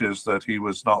 matches that he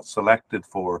was not selected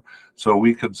for. So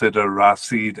we consider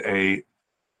Rashid a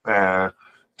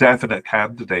definite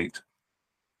candidate.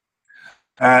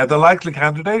 The likely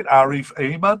candidate, Arif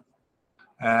Ayman,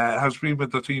 has been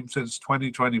with the team since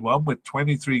 2021 with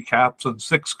 23 caps and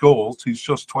 6 goals. He's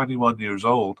just 21 years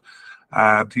old.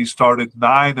 And he started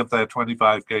 9 of their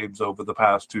 25 games over the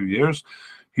past 2 years.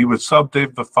 He was subbed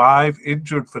in for 5,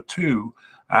 injured for 2,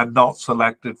 and not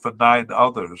selected for 9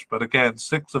 others. But again,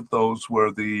 6 of those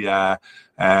were the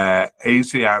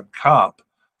ASEAN Cup,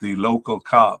 the local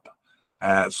cup.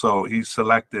 So he's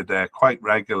selected quite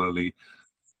regularly.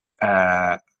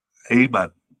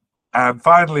 Ayman. And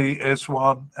finally,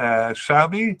 Iswan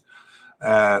Shami,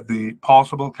 the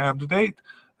possible candidate.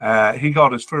 He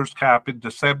got his first cap in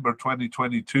December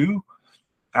 2022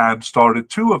 and started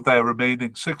 2 of their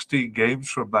remaining 16 games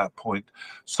from that point.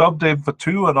 Subbed in for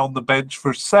 2 and on the bench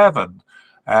for 7,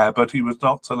 but he was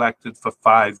not selected for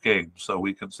 5 games. So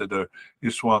we consider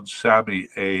Iswan Shami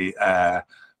a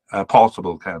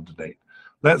possible candidate.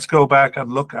 Let's go back and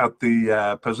look at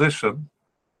the position.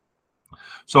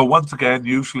 So once again,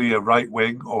 usually a right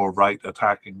wing or right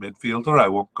attacking midfielder. I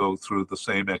won't go through the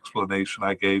same explanation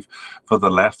I gave for the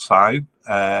left side.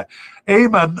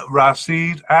 Ayman,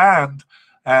 Rashid, and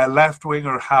left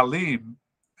winger Halim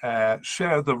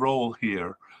share the role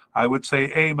here. I would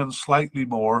say Ayman slightly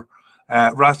more.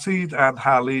 Rashid and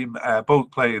Halim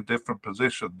both play in different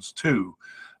positions too.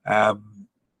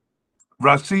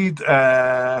 Rashid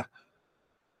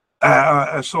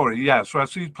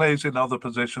Rashid plays in other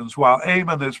positions, while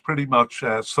Ayman is pretty much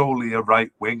solely a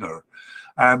right winger.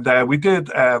 And we did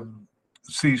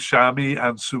see Shami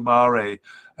and Soumare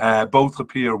both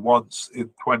appear once in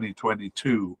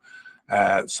 2022.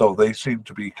 So they seem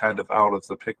to be kind of out of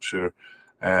the picture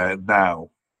now.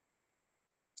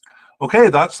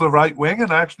 Okay, that's the right wing,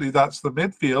 and actually that's the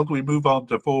midfield. We move on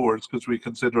to forwards because we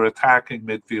consider attacking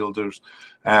midfielders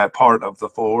part of the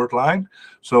forward line.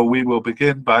 So we will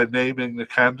begin by naming the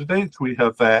candidates. We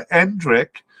have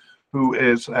Endrick, who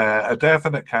is a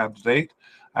definite candidate,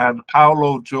 and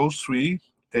Paulo Josui,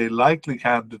 a likely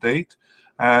candidate,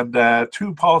 and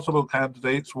 2 possible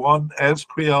candidates. One,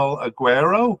 Ezequiel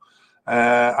Aguero.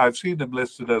 I've seen him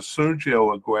listed as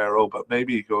Sergio Aguero, but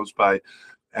maybe he goes by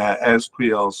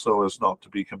Ezequiel, so as not to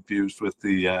be confused with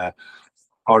the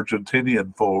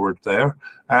Argentinian forward there.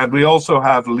 And we also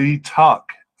have Lee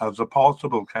Tuck as a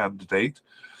possible candidate.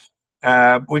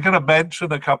 We're going to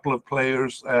mention a couple of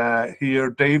players here.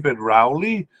 David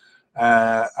Rowley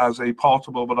as a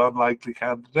possible but unlikely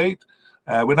candidate.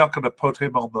 We're not going to put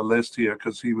him on the list here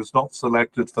because he was not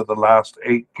selected for the last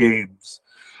 8 games.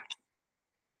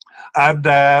 And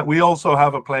we also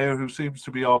have a player who seems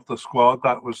to be off the squad.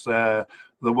 That was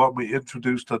the one we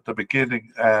introduced at the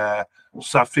beginning,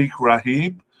 Safiq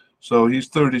Rahim. So he's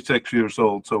 36 years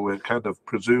old, so we're kind of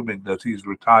presuming that he's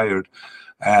retired.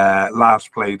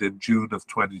 Last played in June of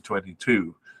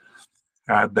 2022.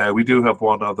 And we do have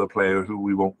one other player who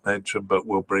we won't mention, but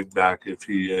we'll bring back if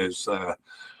he is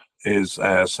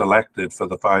selected for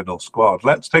the final squad.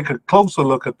 Let's take a closer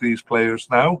look at these players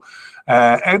now.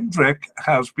 Endrick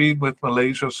has been with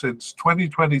Malaysia since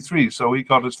 2023, so he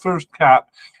got his first cap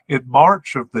in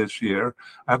March of this year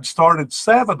and started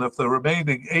 7 of the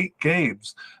remaining 8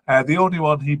 games. The only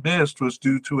one he missed was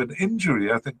due to an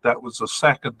injury. I think that was the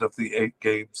second of the 8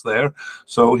 games there.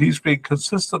 So he's been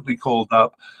consistently called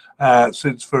up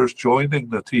since first joining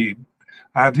the team.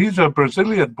 And he's a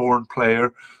Brazilian-born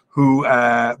player who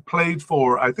played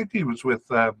for, I think he was with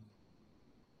the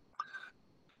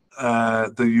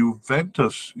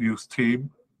Juventus youth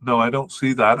team. No, I don't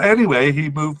see that. Anyway, he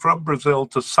moved from Brazil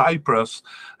to Cyprus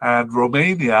and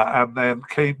Romania and then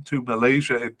came to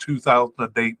Malaysia in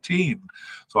 2018.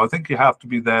 So I think you have to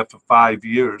be there for 5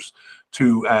 years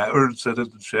to earn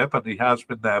citizenship, and he has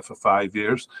been there for 5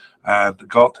 years and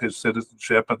got his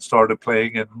citizenship and started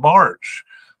playing in March.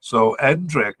 So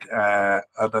Endrick, an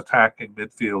attacking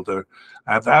midfielder,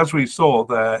 and as we saw,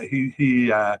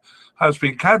 he has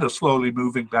been kind of slowly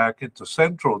moving back into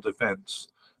central defense.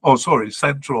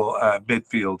 Central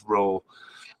midfield role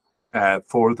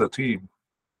for the team.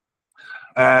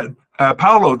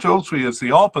 Paulo Josui is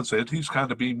the opposite. He's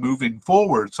kind of been moving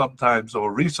forward sometimes,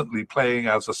 or recently playing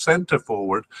as a centre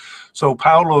forward. So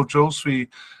Paulo Josui,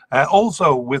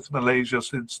 also with Malaysia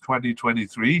since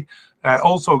 2023,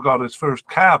 also got his first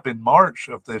cap in March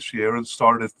of this year and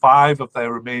started 5 of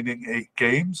their remaining 8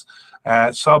 games,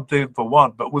 subbed in for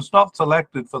 1, but was not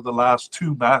selected for the last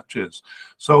 2 matches.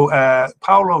 So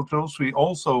Paulo Josui,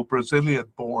 also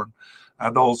Brazilian-born,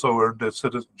 and also earned his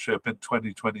citizenship in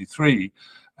 2023.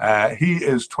 He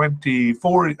is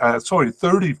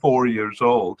 34 years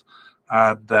old,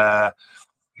 and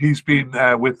he's been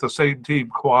with the same team,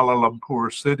 Kuala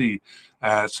Lumpur City,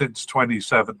 since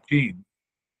 2017.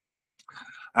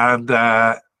 And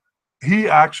he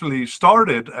actually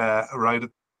started as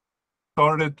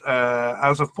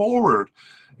a forward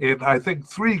in, I think,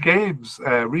 3 games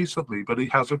recently, but he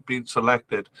hasn't been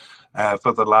selected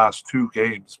for the last 2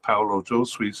 games, Paulo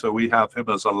Josui, so we have him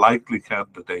as a likely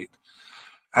candidate.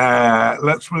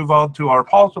 Let's move on to our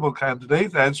possible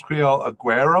candidate, Ezequiel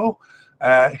Aguero.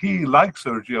 He, like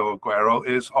Sergio Aguero,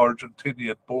 is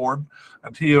Argentinian born,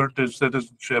 and he earned his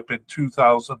citizenship in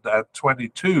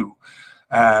 2022.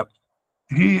 Um,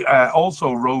 he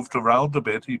also roved around a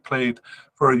bit. He played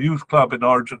for a youth club in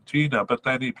Argentina, but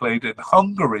then he played in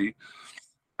Hungary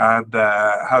and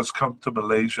has come to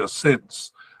Malaysia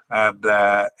since. And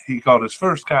he got his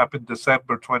first cap in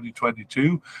December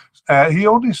 2022. He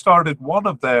only started one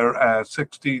of their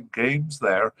 16 games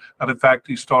there. And in fact,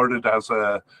 he started as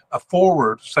a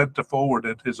forward, centre forward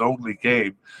in his only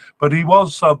game. But he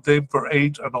was subbed in for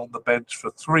 8 and on the bench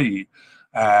for 3,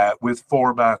 with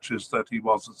 4 matches that he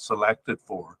wasn't selected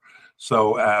for.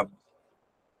 So,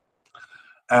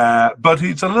 but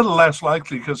he's a little less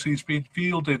likely because he's been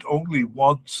fielded only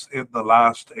once in the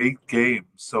last 8 games.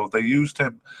 So they used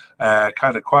him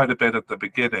kind of quite a bit at the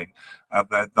beginning and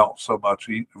then not so much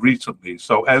recently.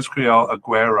 So Ezequiel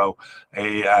Aguero,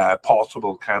 a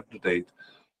possible candidate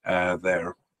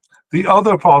there. The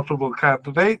other possible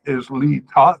candidate is Lee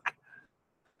Tuck.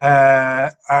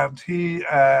 And he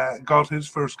got his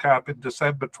first cap in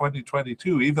December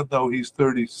 2022, even though he's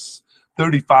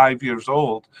 35 years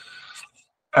old.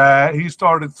 He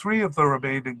started 3 of the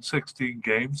remaining 16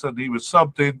 games, and he was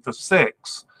subbed in for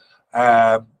 6,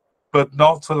 but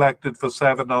not selected for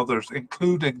 7 others,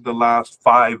 including the last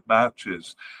 5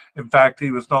 matches. In fact,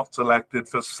 he was not selected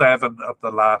for 7 of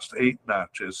the last 8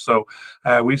 matches. So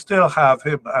we still have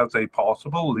him as a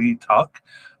possible, Lee Tuck.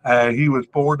 He was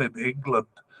born in England,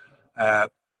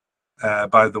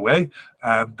 by the way,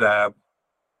 and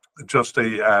just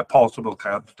a possible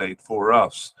candidate for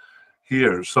us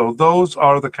here. So those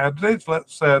are the candidates.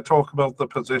 Let's talk about the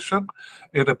position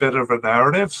in a bit of a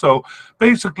narrative. So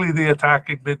basically the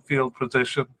attacking midfield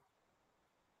position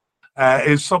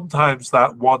is sometimes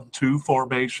that 1-2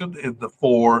 formation in the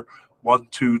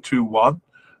 4-1-2-2-1.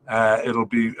 It'll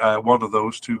be one of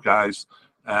those 2 guys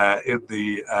in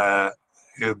the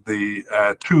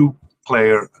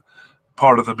 2-player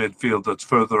part of the midfield that's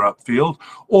further upfield,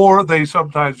 or they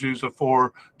sometimes use a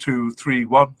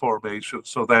 4-2-3-1 formation,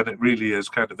 so then it really is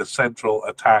kind of a central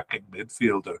attacking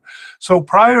midfielder. So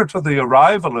prior to the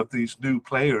arrival of these new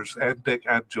players, Endick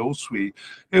and Josue,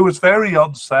 it was very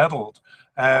unsettled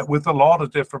with a lot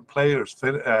of different players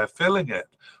filling it.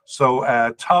 So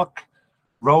Tuck,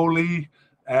 Rowley,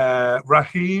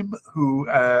 Raheem, who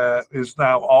is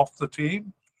now off the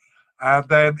team, and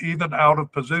then even out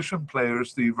of position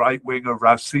players, the right winger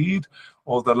Rashid,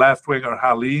 or the left winger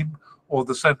Halim, or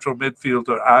the central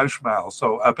midfielder Ajmal.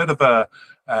 So a bit of a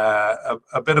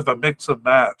mix and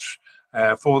match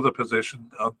for the position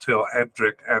until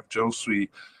Hendrick and Josue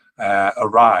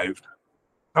arrived.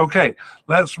 Okay,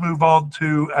 let's move on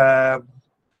to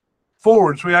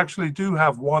forwards. We actually do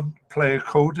have one player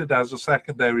coded as a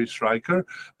secondary striker,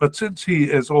 but since he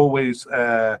is always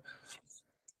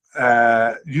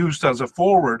used as a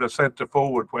forward, a centre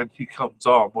forward, when he comes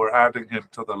on, we're adding him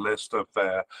to the list of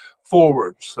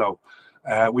forwards. So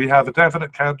we have a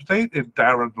definite candidate in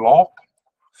Darren Lock.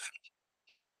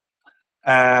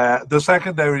 The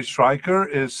secondary striker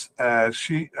is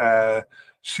Shafiq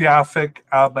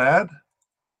Ahmad.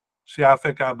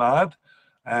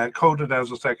 Coded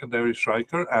as a secondary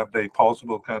striker and a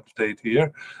possible candidate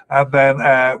here. And then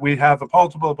we have a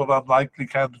possible but unlikely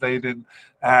candidate in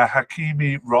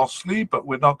Hakimi Rossley, but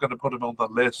we're not going to put him on the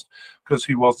list because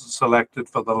he wasn't selected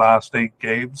for the last 8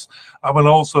 games. I will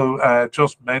also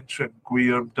just mention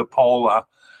Guillaume de Paula,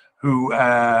 who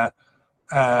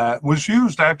was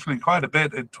used actually quite a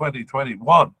bit in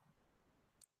 2021,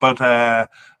 but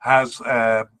has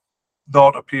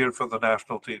not appeared for the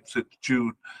national team since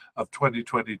June of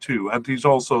 2022, and he's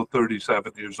also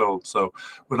 37 years old, so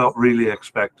we're not really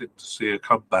expecting to see a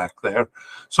comeback there.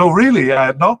 So really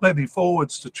not many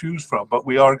forwards to choose from, but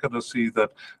we are going to see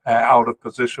that out of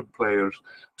position players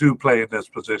do play in this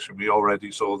position. We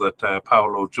already saw that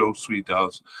Paulo Josue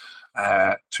does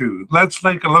too. Let's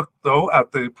take a look though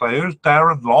at the players.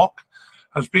 Darren Lock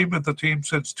has been with the team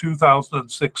since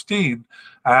 2016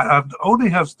 and only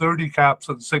has 30 caps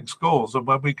and 6 goals. And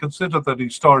when we consider that he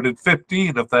started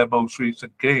 15 of their most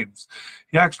recent games,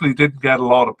 he actually didn't get a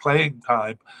lot of playing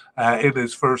time in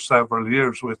his first several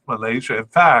years with Malaysia. In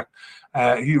fact,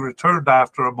 he returned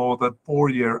after a more than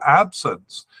 4-year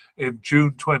absence in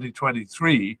June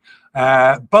 2023,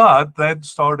 but then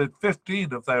started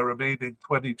 15 of their remaining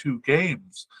 22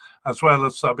 games, as well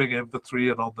as subbing in for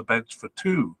 3 and on the bench for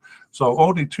 2. So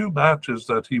only 2 matches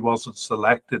that he wasn't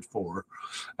selected for.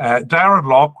 Darren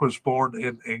Lock was born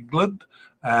in England.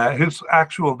 His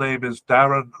actual name is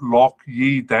Darren Lock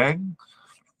Yi Deng,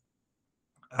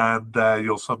 and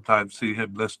you'll sometimes see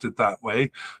him listed that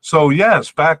way. So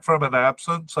yes, back from an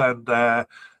absence, and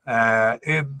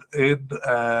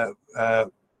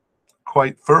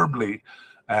quite firmly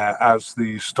as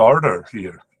the starter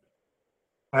here.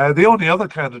 The only other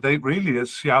candidate really is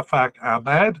Shafak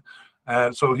Ahmed.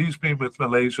 So he's been with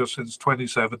Malaysia since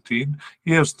 2017.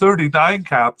 He has 39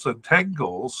 caps and 10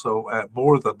 goals, so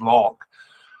more than Locke.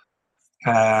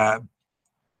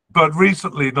 But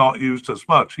recently not used as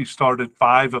much. He started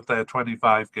 5 of their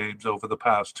 25 games over the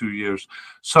past 2 years,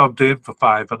 subbed in for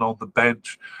 5 and on the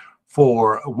bench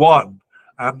for 1,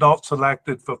 and not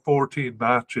selected for 14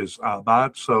 matches,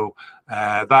 Ahmad. So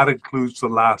that includes the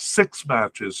last 6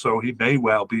 matches, so he may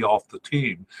well be off the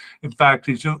team. In fact,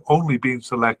 he's only been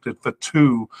selected for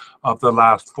 2 of the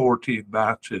last 14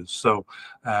 matches. So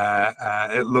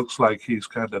it looks like he's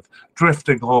kind of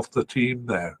drifting off the team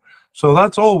there. So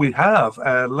that's all we have.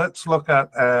 Let's look at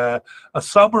a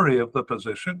summary of the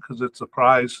position, because it's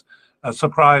a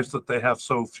surprise that they have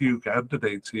so few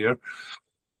candidates here.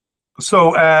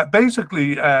 So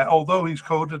basically, although he's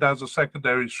coded as a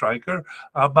secondary striker,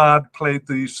 Ahmad played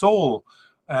the sole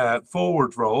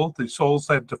forward role, the sole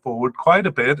centre forward, quite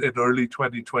a bit in early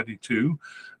 2022.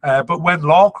 But when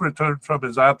Locke returned from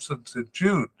his absence in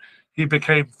June, he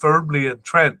became firmly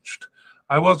entrenched.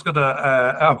 I was gonna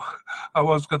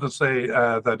say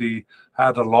that he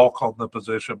had a lock on the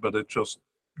position, but it's just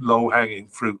low-hanging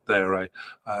fruit there,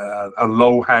 a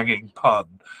low-hanging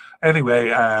pun. Anyway,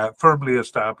 firmly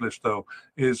established, though,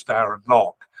 is Darren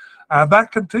Locke. And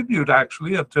that continued,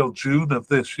 actually, until June of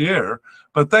this year.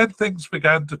 But then things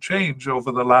began to change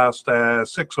over the last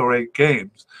 6 or 8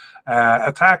 games.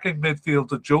 Attacking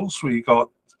midfielder Josui got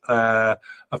a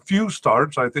few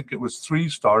starts. I think it was 3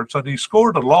 starts, and he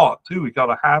scored a lot, too. He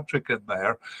got a hat-trick in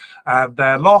there. And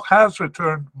Locke has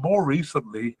returned more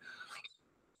recently.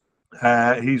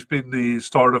 He's been the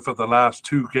starter for the last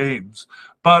 2 games.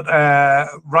 But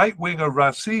right winger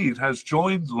Rashid has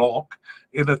joined Locke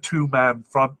in a 2-man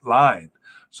front line.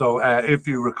 So if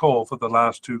you recall, for the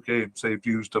last 2 games, they've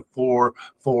used a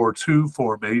 4-4-2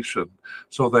 formation.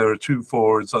 So there are 2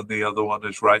 forwards, and the other one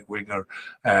is right winger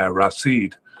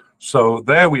Rashid. So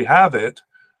there we have it.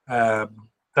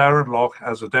 Darren Locke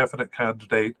as a definite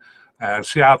candidate.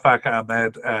 Shafak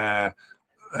Ahmed,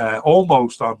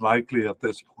 almost unlikely at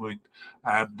this point,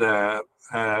 and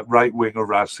right winger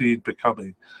Rashid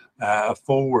becoming a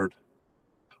forward.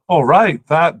 All right,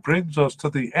 that brings us to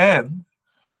the end,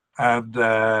 and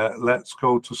let's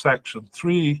go to section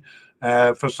 3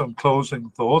 for some closing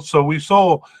thoughts. So we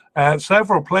saw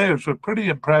several players with pretty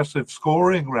impressive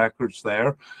scoring records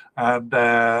there, and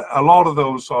a lot of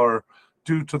those are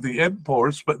due to the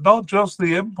imports, but not just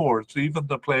the imports, even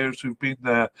the players who've been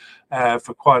there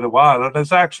for quite a while. And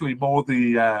it's actually more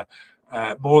the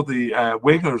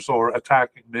wingers or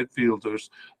attacking midfielders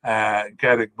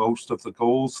getting most of the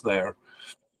goals there.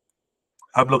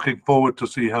 I'm looking forward to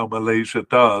see how Malaysia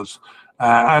does.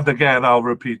 And again, I'll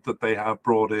repeat that they have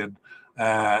brought in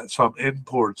some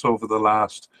imports over the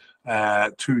last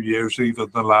 2 years, even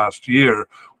the last year,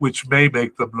 which may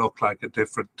make them look like a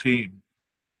different team.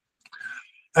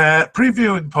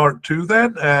 Previewing part 2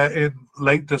 then, in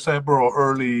late December or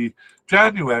early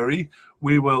January,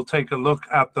 we will take a look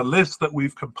at the list that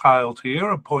we've compiled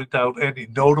here and point out any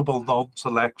notable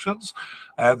non-selections.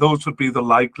 Those would be the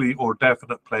likely or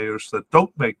definite players that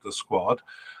don't make the squad,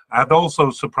 and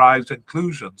also surprise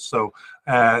inclusions. So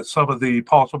some of the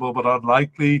possible but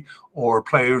unlikely, or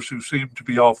players who seem to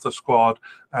be off the squad,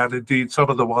 and indeed some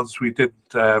of the ones we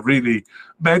didn't really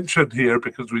mention here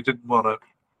because we didn't want to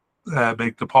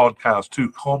make the podcast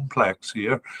too complex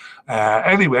here.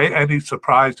 Anyway, any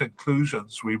surprise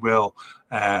inclusions we will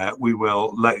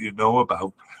let you know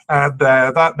about, and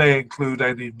that may include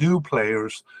any new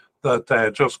players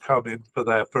that just come in for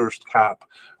their first cap,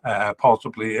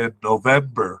 possibly in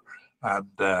November, and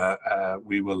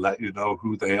we will let you know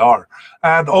who they are.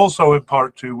 And also in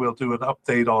part 2, we'll do an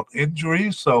update on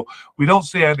injuries. So we don't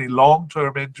see any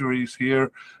long-term injuries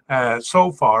here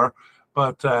so far,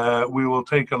 but we will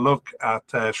take a look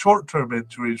at short-term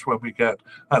injuries when we get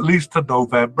at least to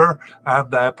November,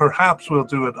 and perhaps we'll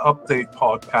do an update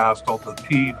podcast on the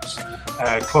teams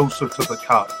closer to the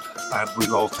cut, and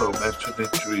we'll also mention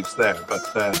injuries there. But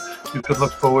you can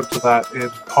look forward to that in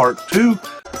part 2.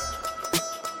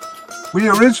 We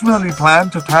originally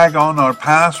planned to tag on our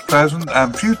past, present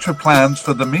and future plans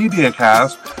for the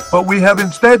MediaCast, but we have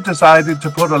instead decided to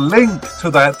put a link to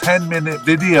that 10-minute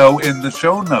video in the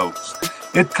show notes.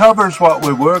 It covers what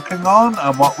we're working on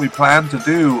and what we plan to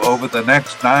do over the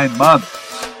next 9 months.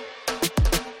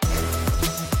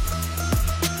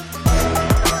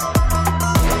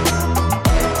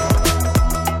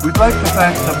 We'd like to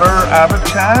thank Naber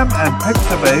Abidjan and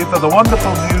Pixabay for the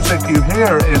wonderful music you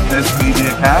hear in this media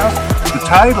cast. The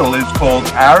title is called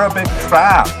Arabic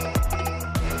Trap.